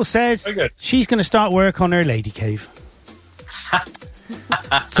 And Jules says she's going to start work on her lady cave.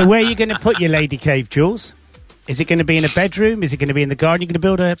 So where are you going to put your lady cave, Jules? Is it going to be in a bedroom? Is it going to be in the garden? You're going to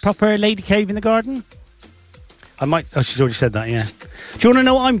build a proper lady cave in the garden? I might... Oh, she's already said that, yeah. Do you want to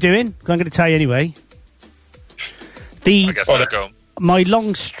know what I'm doing? I'm going to tell you anyway. I guess I'll go. My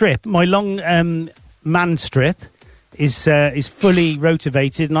long strip, my long man strip is fully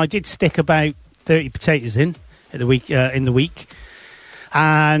rotivated, and I did stick about 30 potatoes in the week.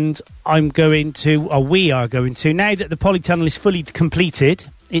 And I'm going to, or we are going to, now that the polytunnel is fully completed,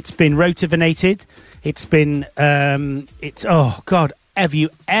 it's been rotivinated, it's been, oh God, have you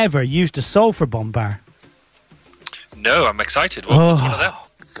ever used a sulphur bomb bar? No, I'm excited. What's one of them?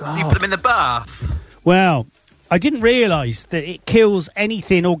 God. You put them in the bath? Well, I didn't realise that it kills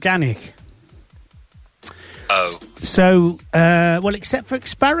anything organic. Oh. So, well, except for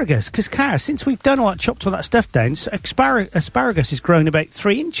asparagus, because, since we've done chopped all that stuff down, so asparagus is growing about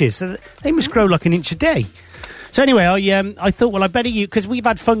 3 inches. So they must grow like an inch a day. So anyway, I thought, well, I better because we've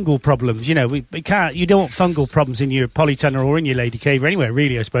had fungal problems. You know, we can't. You don't want fungal problems in your polytunnel or in your lady cave or anywhere,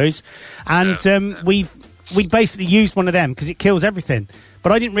 really, I suppose. And we basically used one of them because it kills everything.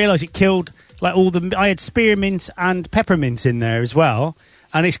 But I didn't realise it killed like all the. I had spearmint and peppermint in there as well,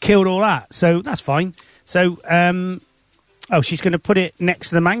 and it's killed all that. So that's fine. So, she's going to put it next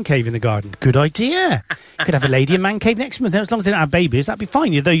to the man cave in the garden. Good idea. You could have a lady and man cave next to them. As long as they don't have babies, that'd be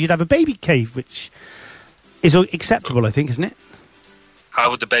fine. Though you'd have a baby cave, which is acceptable, I think, isn't it? How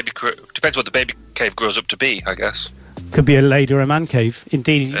would the baby... Depends what the baby cave grows up to be, I guess. Could be a lady or a man cave.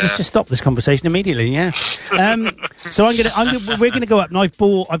 Indeed. Let's just stop this conversation immediately, yeah. So we're going to go up, and I've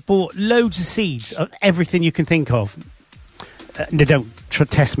bought loads of seeds of everything you can think of. They don't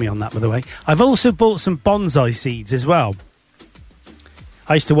test me on that, by the way. I've also bought some bonsai seeds as well.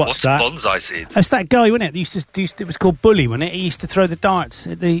 I used to watch that. What's bonsai seeds? That's that guy, wasn't it? It was called Bully, wasn't it? He used to throw the darts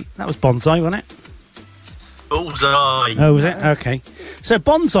at that was bonsai, wasn't it? Bullseye. Oh, was it? Okay. So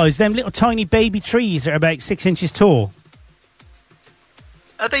bonsais, them little tiny baby trees that are about 6 inches tall.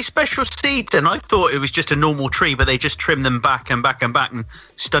 Are they special seeds? And I thought it was just a normal tree, but they just trimmed them back and back and back and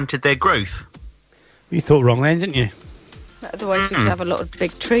stunted their growth. You thought wrong then, didn't you? Otherwise, we could have a lot of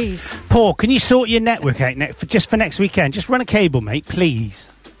big trees. Paul, can you sort your network out just for next weekend? Just run a cable, mate, please.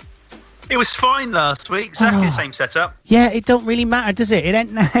 It was fine last week. Exactly the same setup. Yeah, it don't really matter, does it? It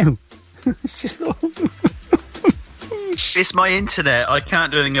ain't now. It's just... It's my internet. I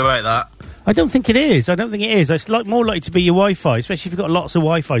can't do anything about that. I don't think it is. It's more likely to be your Wi-Fi, especially if you've got lots of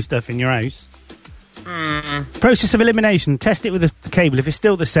Wi-Fi stuff in your house. Process of elimination. Test it with the cable. If it's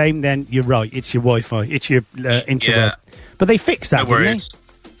still the same, then you're right. It's your Wi-Fi. It's your interweb. Yeah. But they fixed that, didn't they?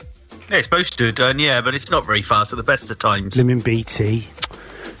 Yeah, it's supposed to have done, yeah, but it's not very fast at the best of times. Blimmin' BT.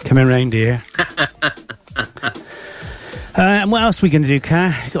 Coming round here. And what else are we going to do,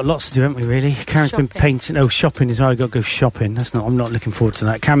 Car? We've got lots to do, haven't we, really? Karen's been painting. Oh, shopping as well. I've got to go shopping. I'm not looking forward to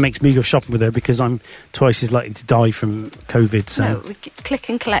that. Karen makes me go shopping with her because I'm twice as likely to die from COVID, so... No, we click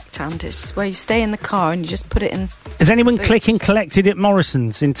and collect, and it's where you stay in the car and you just put it in... Has anyone click and collected at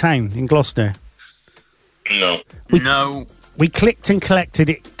Morrison's in town, in Gloucester? No. No. We clicked and collected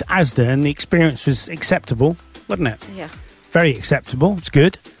it to Asda, and the experience was acceptable, wasn't it? Yeah. Very acceptable. It's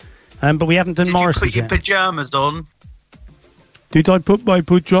good. But we haven't done Morrison's yet. Did you put your pyjamas on? Did I put my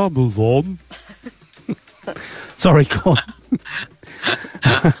pyjamas on? Sorry, go on.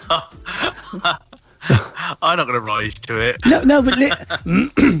 I'm not going to rise to it. No, but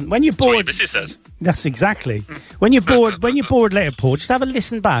when you're bored... That's what Mrs. says. That's exactly. When you're bored later, Paul, just have a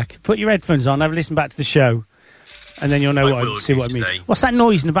listen back. Put your headphones on, have a listen back to the show, and then you'll know what I mean. What's that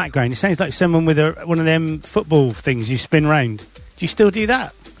noise in the background? It sounds like someone with one of them football things you spin round. Do you still do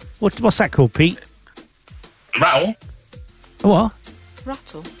that? What's that called, Pete? Rattle. A what?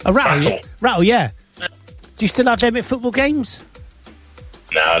 Rattle. A rattle? Rattle, yeah. Do you still have them at football games?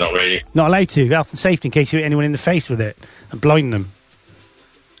 No, not really. Not allowed to. Health and safety in case you hit anyone in the face with it and blind them.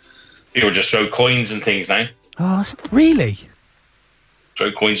 People just throw coins and things now. Oh, really?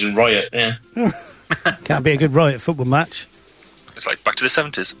 Throw coins and riot, yeah. Can't be a good riot football match. It's like back to the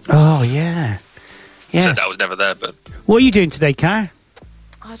 70s. Oh, yeah. Yeah. So that was never there, but... What are you doing today, Car?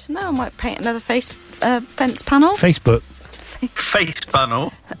 I don't know. I might paint another fence panel. Facebook. Face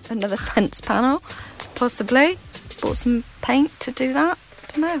panel. Another fence panel, possibly. Bought some paint to do that.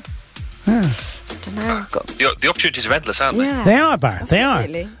 Don't know. Don't know. The opportunities are endless, aren't they? Yeah. They are, Barrett. They are.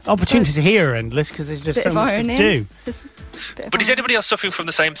 Absolutely. Opportunities here are endless because there's just so much to do. But is anybody else suffering from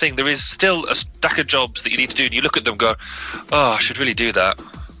the same thing? There is still a stack of jobs that you need to do, and you look at them and go, oh, I should really do that.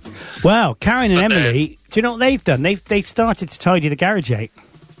 Well, Karen and Emily, do you know what they've done? They've started to tidy the garage out.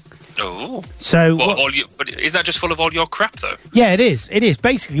 Oh. So, but isn't that just full of all your crap, though? Yeah, it is. It is.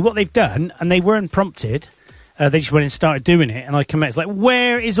 Basically, what they've done, and they weren't prompted, they just went and started doing it, and I come out, it's like,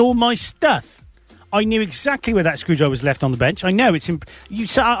 where is all my stuff? I knew exactly where that screwdriver was left on the bench. I know it's...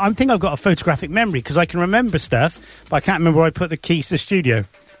 I think I've got a photographic memory, because I can remember stuff, but I can't remember where I put the keys to the studio.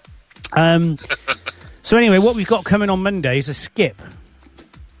 So anyway, what we've got coming on Monday is a skip.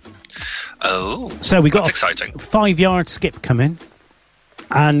 Oh, so we got that's exciting. 5-yard skip coming.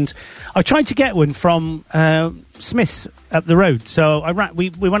 And I tried to get one from Smith's up the road. So we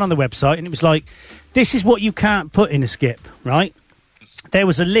went on the website and it was like, this is what you can't put in a skip, right? There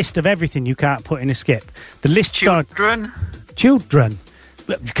was a list of everything you can't put in a skip. The list Children? Children.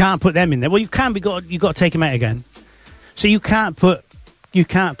 You can't put them in there. Well, you can, but you've got to take them out again. So you can't put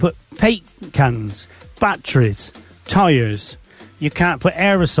paint cans, batteries, tyres. You can't put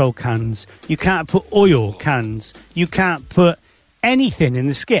aerosol cans. You can't put oil cans. You can't put anything in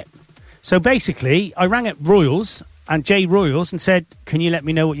the skip. So basically, I rang up Royals and Jay Royals and said, "Can you let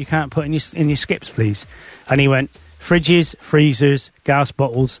me know what you can't put in your skips, please?" And he went, "Fridges, freezers, gas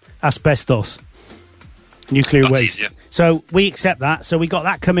bottles, asbestos, nuclear That's waste." Easier. So we accept that. So we got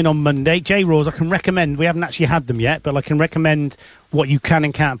that coming on Monday. Jay Royals, I can recommend. We haven't actually had them yet, but I can recommend what you can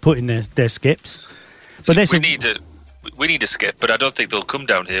and can't put in their skips. But we need a skip, but I don't think they'll come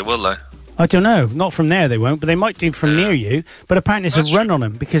down here, will they? I don't know. Not from there, they won't, but they might do from near you. But apparently there's a run on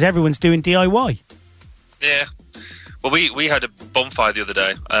them because everyone's doing DIY. Yeah. Well, we had a bonfire the other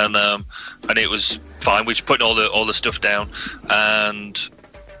day, and it was fine. We just put all the stuff down, and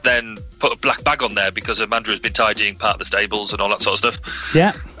then put a black bag on there because Amanda has been tidying part of the stables and all that sort of stuff.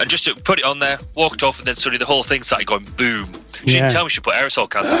 Yeah. And just to put it on there, walked off, and then suddenly the whole thing started going boom. She didn't tell me she put aerosol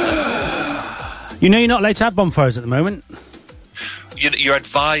cans on there. You know you're not allowed to have bonfires at the moment. You're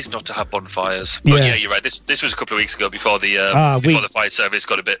advised not to have bonfires. But yeah, you're right. This was a couple of weeks ago before the fire service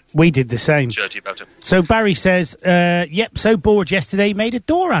got a bit... We did the same. ...dirty about it. So Barry says, yep, so bored yesterday, made a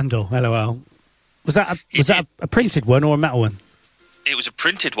door handle, LOL. Was that a printed one or a metal one? It was a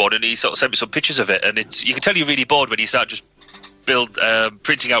printed one, and he sort of sent me some pictures of it, and you can tell you're really bored when you start just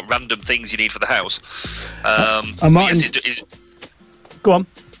printing out random things you need for the house. Go on.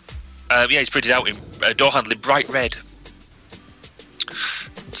 He's printed out in door handle in bright red.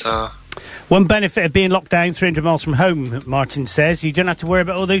 So, one benefit of being locked down 300 miles from home, Martin says, you don't have to worry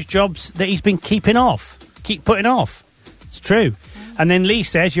about all those jobs that he's been keep putting off. It's true. And then Lee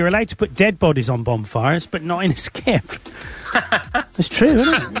says you're allowed to put dead bodies on bonfires, but not in a skip. It's true,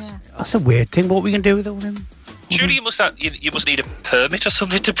 isn't it? Yeah. That's a weird thing. What are we going to do with all them? Surely you must need a permit or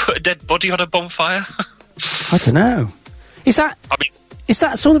something to put a dead body on a bonfire. I don't know. Is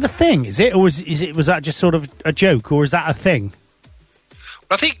that sort of a thing? Is it, or was that just sort of a joke, or is that a thing?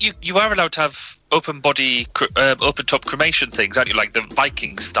 I think you are allowed to have open top cremation things, aren't you? Like the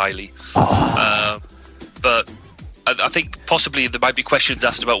Viking style. But I think possibly there might be questions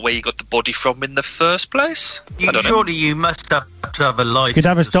asked about where you got the body from in the first place. Surely you must have to have a license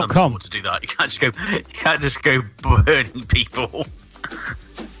of some sort to do that. You can't just go burning people.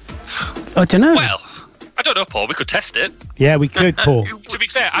 I don't know. Well, I don't know, Paul. We could test it. Yeah, we could, Paul. To be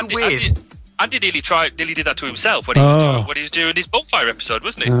fair, Andy nearly did that to himself when he was doing his bonfire episode,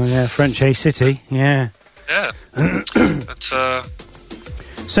 wasn't he? Oh yeah, French A City. Yeah. Yeah.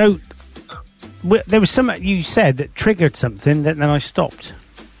 So there was something you said that triggered something that then I stopped.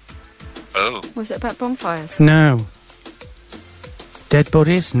 Oh. Was it about bonfires? No. Dead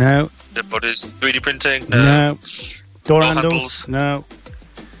bodies? No. Dead bodies. 3D printing? No. Door handles? No.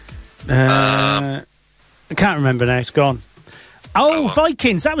 I can't remember now. It's gone. Oh,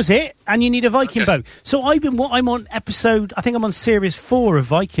 Vikings, that was it. And you need a Viking boat. So I'm on episode, I think I'm on series 4 of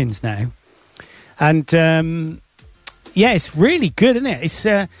Vikings now. And, it's really good, isn't it? It's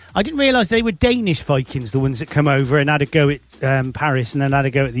I didn't realise they were Danish Vikings, the ones that come over and had a go at Paris and then had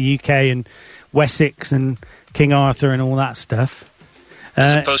a go at the UK and Wessex and King Arthur and all that stuff.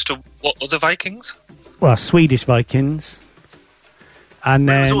 As opposed to what other Vikings? Well, Swedish Vikings. And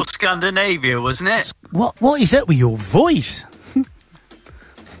it was all Scandinavia, wasn't it? What is up with your voice?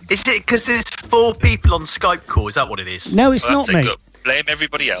 Is it because there's 4 people on Skype call? Is that what it is? No, it's not, mate. Blame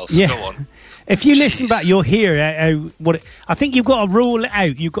everybody else. Yeah. Go on. If you listen back, you'll hear I think you've got to rule it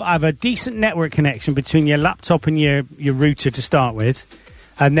out. You've got to have a decent network connection between your laptop and your router to start with.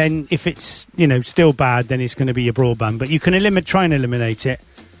 And then if it's, still bad, then it's going to be your broadband. But you can try and eliminate it.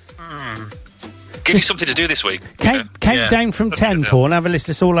 Give you something to do this week. Count down from 10, Paul, and have a list.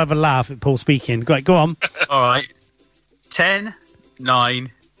 Let's all have a laugh at Paul speaking. Great, go on. All right. 10,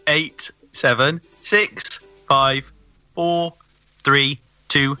 9, 8, 7, 6, 5, 4, 3,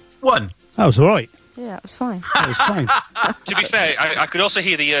 2, 1. That was all right. Yeah, it was fine. That was fine. To be fair, I could also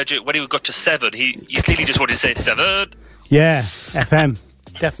hear the urge when he got to 7. You clearly just wanted to say 7. Yeah, FM.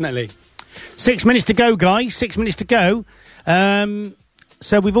 Definitely. 6 minutes to go, guys. 6 minutes to go.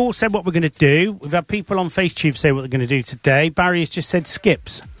 So we've all said what we're going to do. We've had people on FaceTube say what they're going to do today. Barry has just said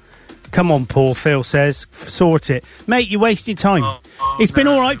skips. Come on, Paul, Phil says. Sort it. Mate, you're wasting time. It's been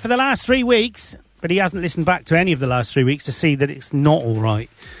all right for the last 3 weeks, but he hasn't listened back to any of the last 3 weeks to see that it's not all right.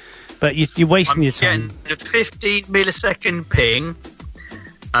 But you're wasting your time. A 15 millisecond ping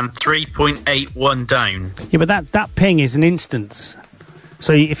and 3.81 down. Yeah, but that ping is an instance.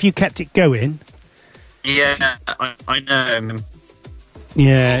 So if you kept it going... Yeah, I know.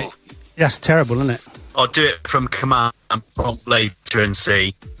 Yeah, that's terrible, isn't it? I'll do it from command prompt later and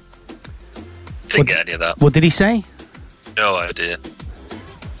see. Didn't get any of that. What did he say? No idea.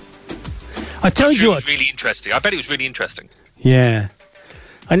 I told you it was really interesting. I bet it was really interesting. Yeah.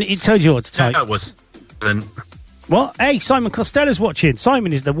 And he told you what to type. That was... What? Hey, Simon Costello's watching.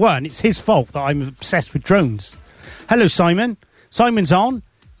 Simon is the one. It's his fault that I'm obsessed with drones. Hello, Simon. Simon's on.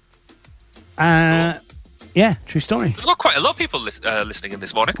 Yeah, true story. We've got quite a lot of people listening in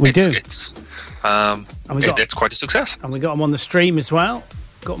this morning. We do. It's quite a success. And we got them on the stream as well.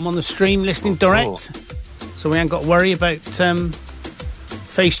 Got them on the stream listening direct. So we ain't got to worry about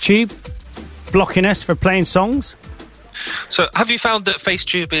FaceTube blocking us for playing songs. So have you found that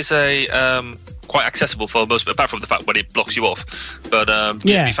FaceTube is quite accessible for most, apart from the fact when it blocks you off? But have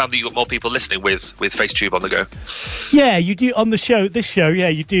you found that you got more people listening with FaceTube on the go? Yeah, you do on the show. This show, yeah,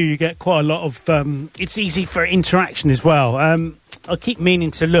 you do. You get quite a lot of. It's easy for interaction as well. I keep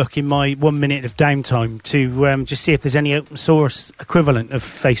meaning to look in my 1 minute of downtime to just see if there's any open source equivalent of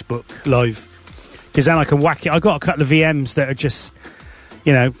Facebook Live, because then I can whack it. I got a couple of VMs that are just,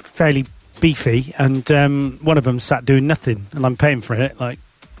 fairly beefy, and one of them sat doing nothing, and I'm paying for it. And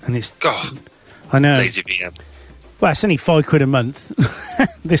it's God. I know. Lazy VM. Well, it's only £5 a month.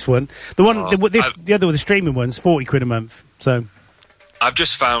 This one, the other with the streaming one's £40 a month. So, I've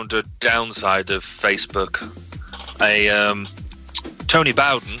just found a downside of Facebook. Tony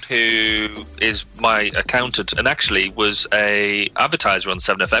Bowden, who is my accountant and actually was a advertiser on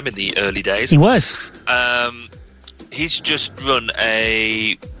 7FM in the early days. He was. He's just run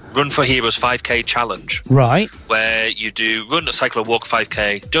a Run for Heroes 5k challenge. Right. Where you do run a cycle or walk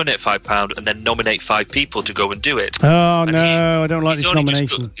 5k, donate £5, and then nominate 5 people to go and do it. Oh, and I don't like this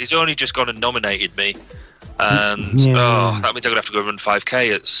nomination. He's only just gone and nominated me. And that means I'm going to have to go run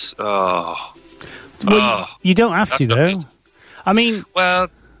 5k. It's, you don't have to, though. I mean... Well,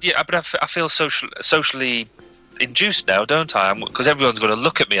 yeah, but I feel socially induced now, don't I? Because everyone's going to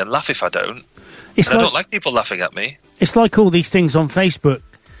look at me and laugh if I don't. I don't like people laughing at me. It's like all these things on Facebook.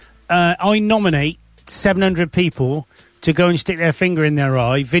 I nominate 700 people to go and stick their finger in their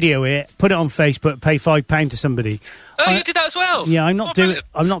eye, video it, put it on Facebook, pay £5 to somebody. Oh, you did that as well? Yeah, I'm not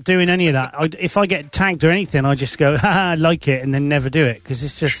doing any of that. If I get tagged or anything, I just go, I like it, and then never do it, because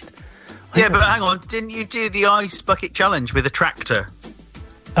it's just... Yeah, but hang on, didn't you do the ice bucket challenge with a tractor?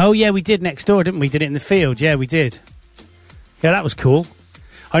 Oh, yeah, we did next door, didn't we? Did it in the field, yeah, we did. Yeah, that was cool.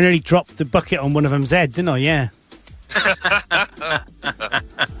 I nearly dropped the bucket on one of them's head, didn't I? Yeah.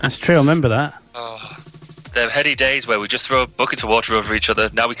 That's true, I remember that. Oh, there are heady days where we just throw buckets of water over each other.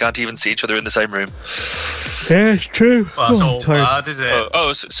 Now we can't even see each other in the same room. Yeah, it's true. Well, that's all bad, is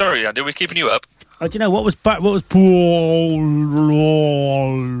it? Sorry, Andy, we're keeping you up. Oh, do you know what was Paul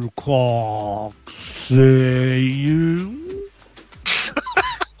saying?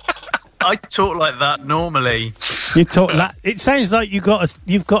 I talk like that normally. You talk like it sounds like you've got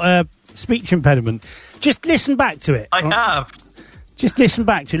a speech impediment. Just listen back to it. I have. Just listen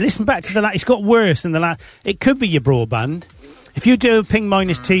back to it. Listen back to the last. It's got worse than the last. It could be your broadband. If you do a ping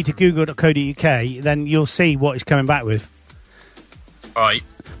 -t to google.co.uk, then you'll see what it's coming back with. Right.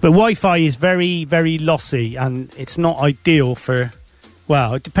 But Wi-Fi is very, very lossy, and it's not ideal for...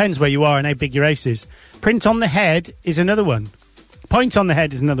 Well, it depends where you are and how big your house is. Print on the head is another one. Point on the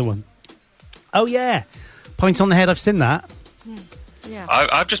head is another one. Oh, yeah. Point on the head, I've seen that. Yeah.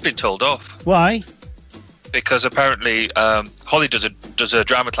 I've just been told off. Why? Because apparently Holly does a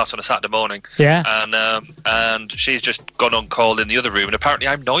drama class on a Saturday morning. Yeah. And she's just gone on call in the other room, and apparently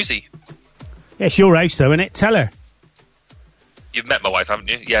I'm noisy. Yeah, it's your house, though, isn't it? Tell her. You've met my wife, haven't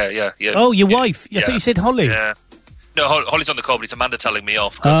you? Yeah. Oh, your wife. I thought you said Holly. Yeah. No, Holly's on the call, but it's Amanda telling me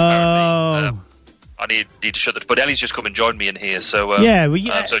off. Oh. I need to shut the... But Ellie's just come and joined me in here, so...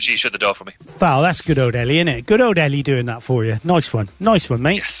 so she shut the door for me. Val, that's good old Ellie, isn't it? Good old Ellie doing that for you. Nice one,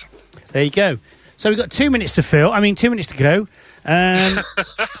 mate. Yes. There you go. So we've got 2 minutes to fill. 2 minutes to go.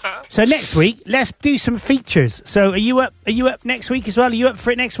 So next week, let's do some features. So are you up next week as well? Are you up for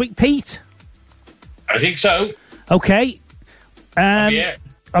it next week, Pete? I think so. Okay. Yeah.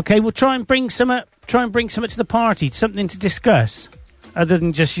 Okay, we'll try and bring some to the party, something to discuss, other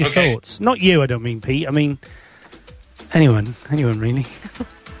than just your thoughts. Not you, I don't mean Pete. I mean anyone really.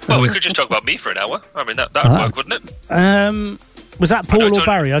 Well, we could just talk about me for an hour. That would work, wouldn't it? Was that Paul or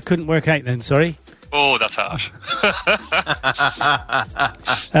Barry? I couldn't work out then. Sorry. Oh, that's harsh.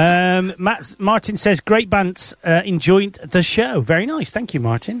 Martin says, great bands, enjoyed the show. Very nice, thank you,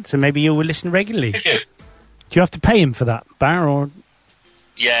 Martin. So maybe you will listen regularly. Thank you. Do you have to pay him for that, Bar? Or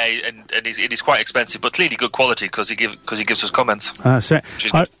yeah, and it is quite expensive, but clearly good quality because he gives us comments. So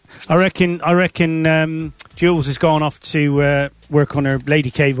I reckon Jules has gone off to work on her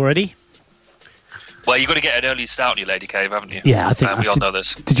lady cave already. Well, you've got to get an early start on your lady cave, haven't you? Yeah, I think we all know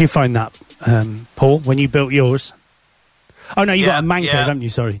this. Did you find that, Paul, when you built yours? Oh no, you got a man cave, haven't you?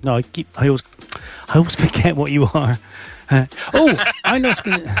 Sorry, no, I always forget what you are. I know.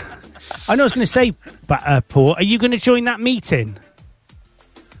 I was going to say, Paul, are you going to join that meeting?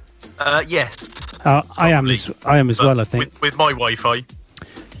 Yes. I am as well, I think. With my Wi-Fi.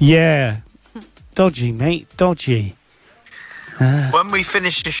 Yeah. Dodgy, mate. Dodgy. When we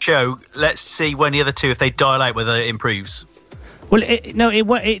finish the show, let's see when the other two, if they dial out, whether it improves. Well,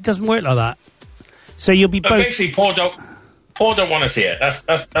 it doesn't work like that. So you'll be both... Basically, Paul don't want to see it.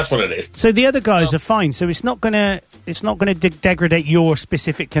 That's what it is. So the other guys are fine. So it's not gonna degrade your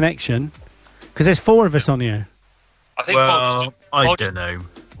specific connection because there's 4 of us on here. I think I don't know.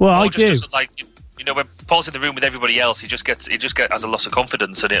 Well, Paul I just do. Doesn't like, when Paul's in the room with everybody else, he just has a loss of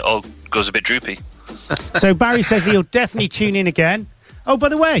confidence and it all goes a bit droopy. So Barry says he'll definitely tune in again. Oh, by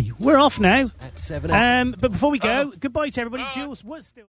the way, we're off now. At 7. But before we go, goodbye to everybody. Jules was still...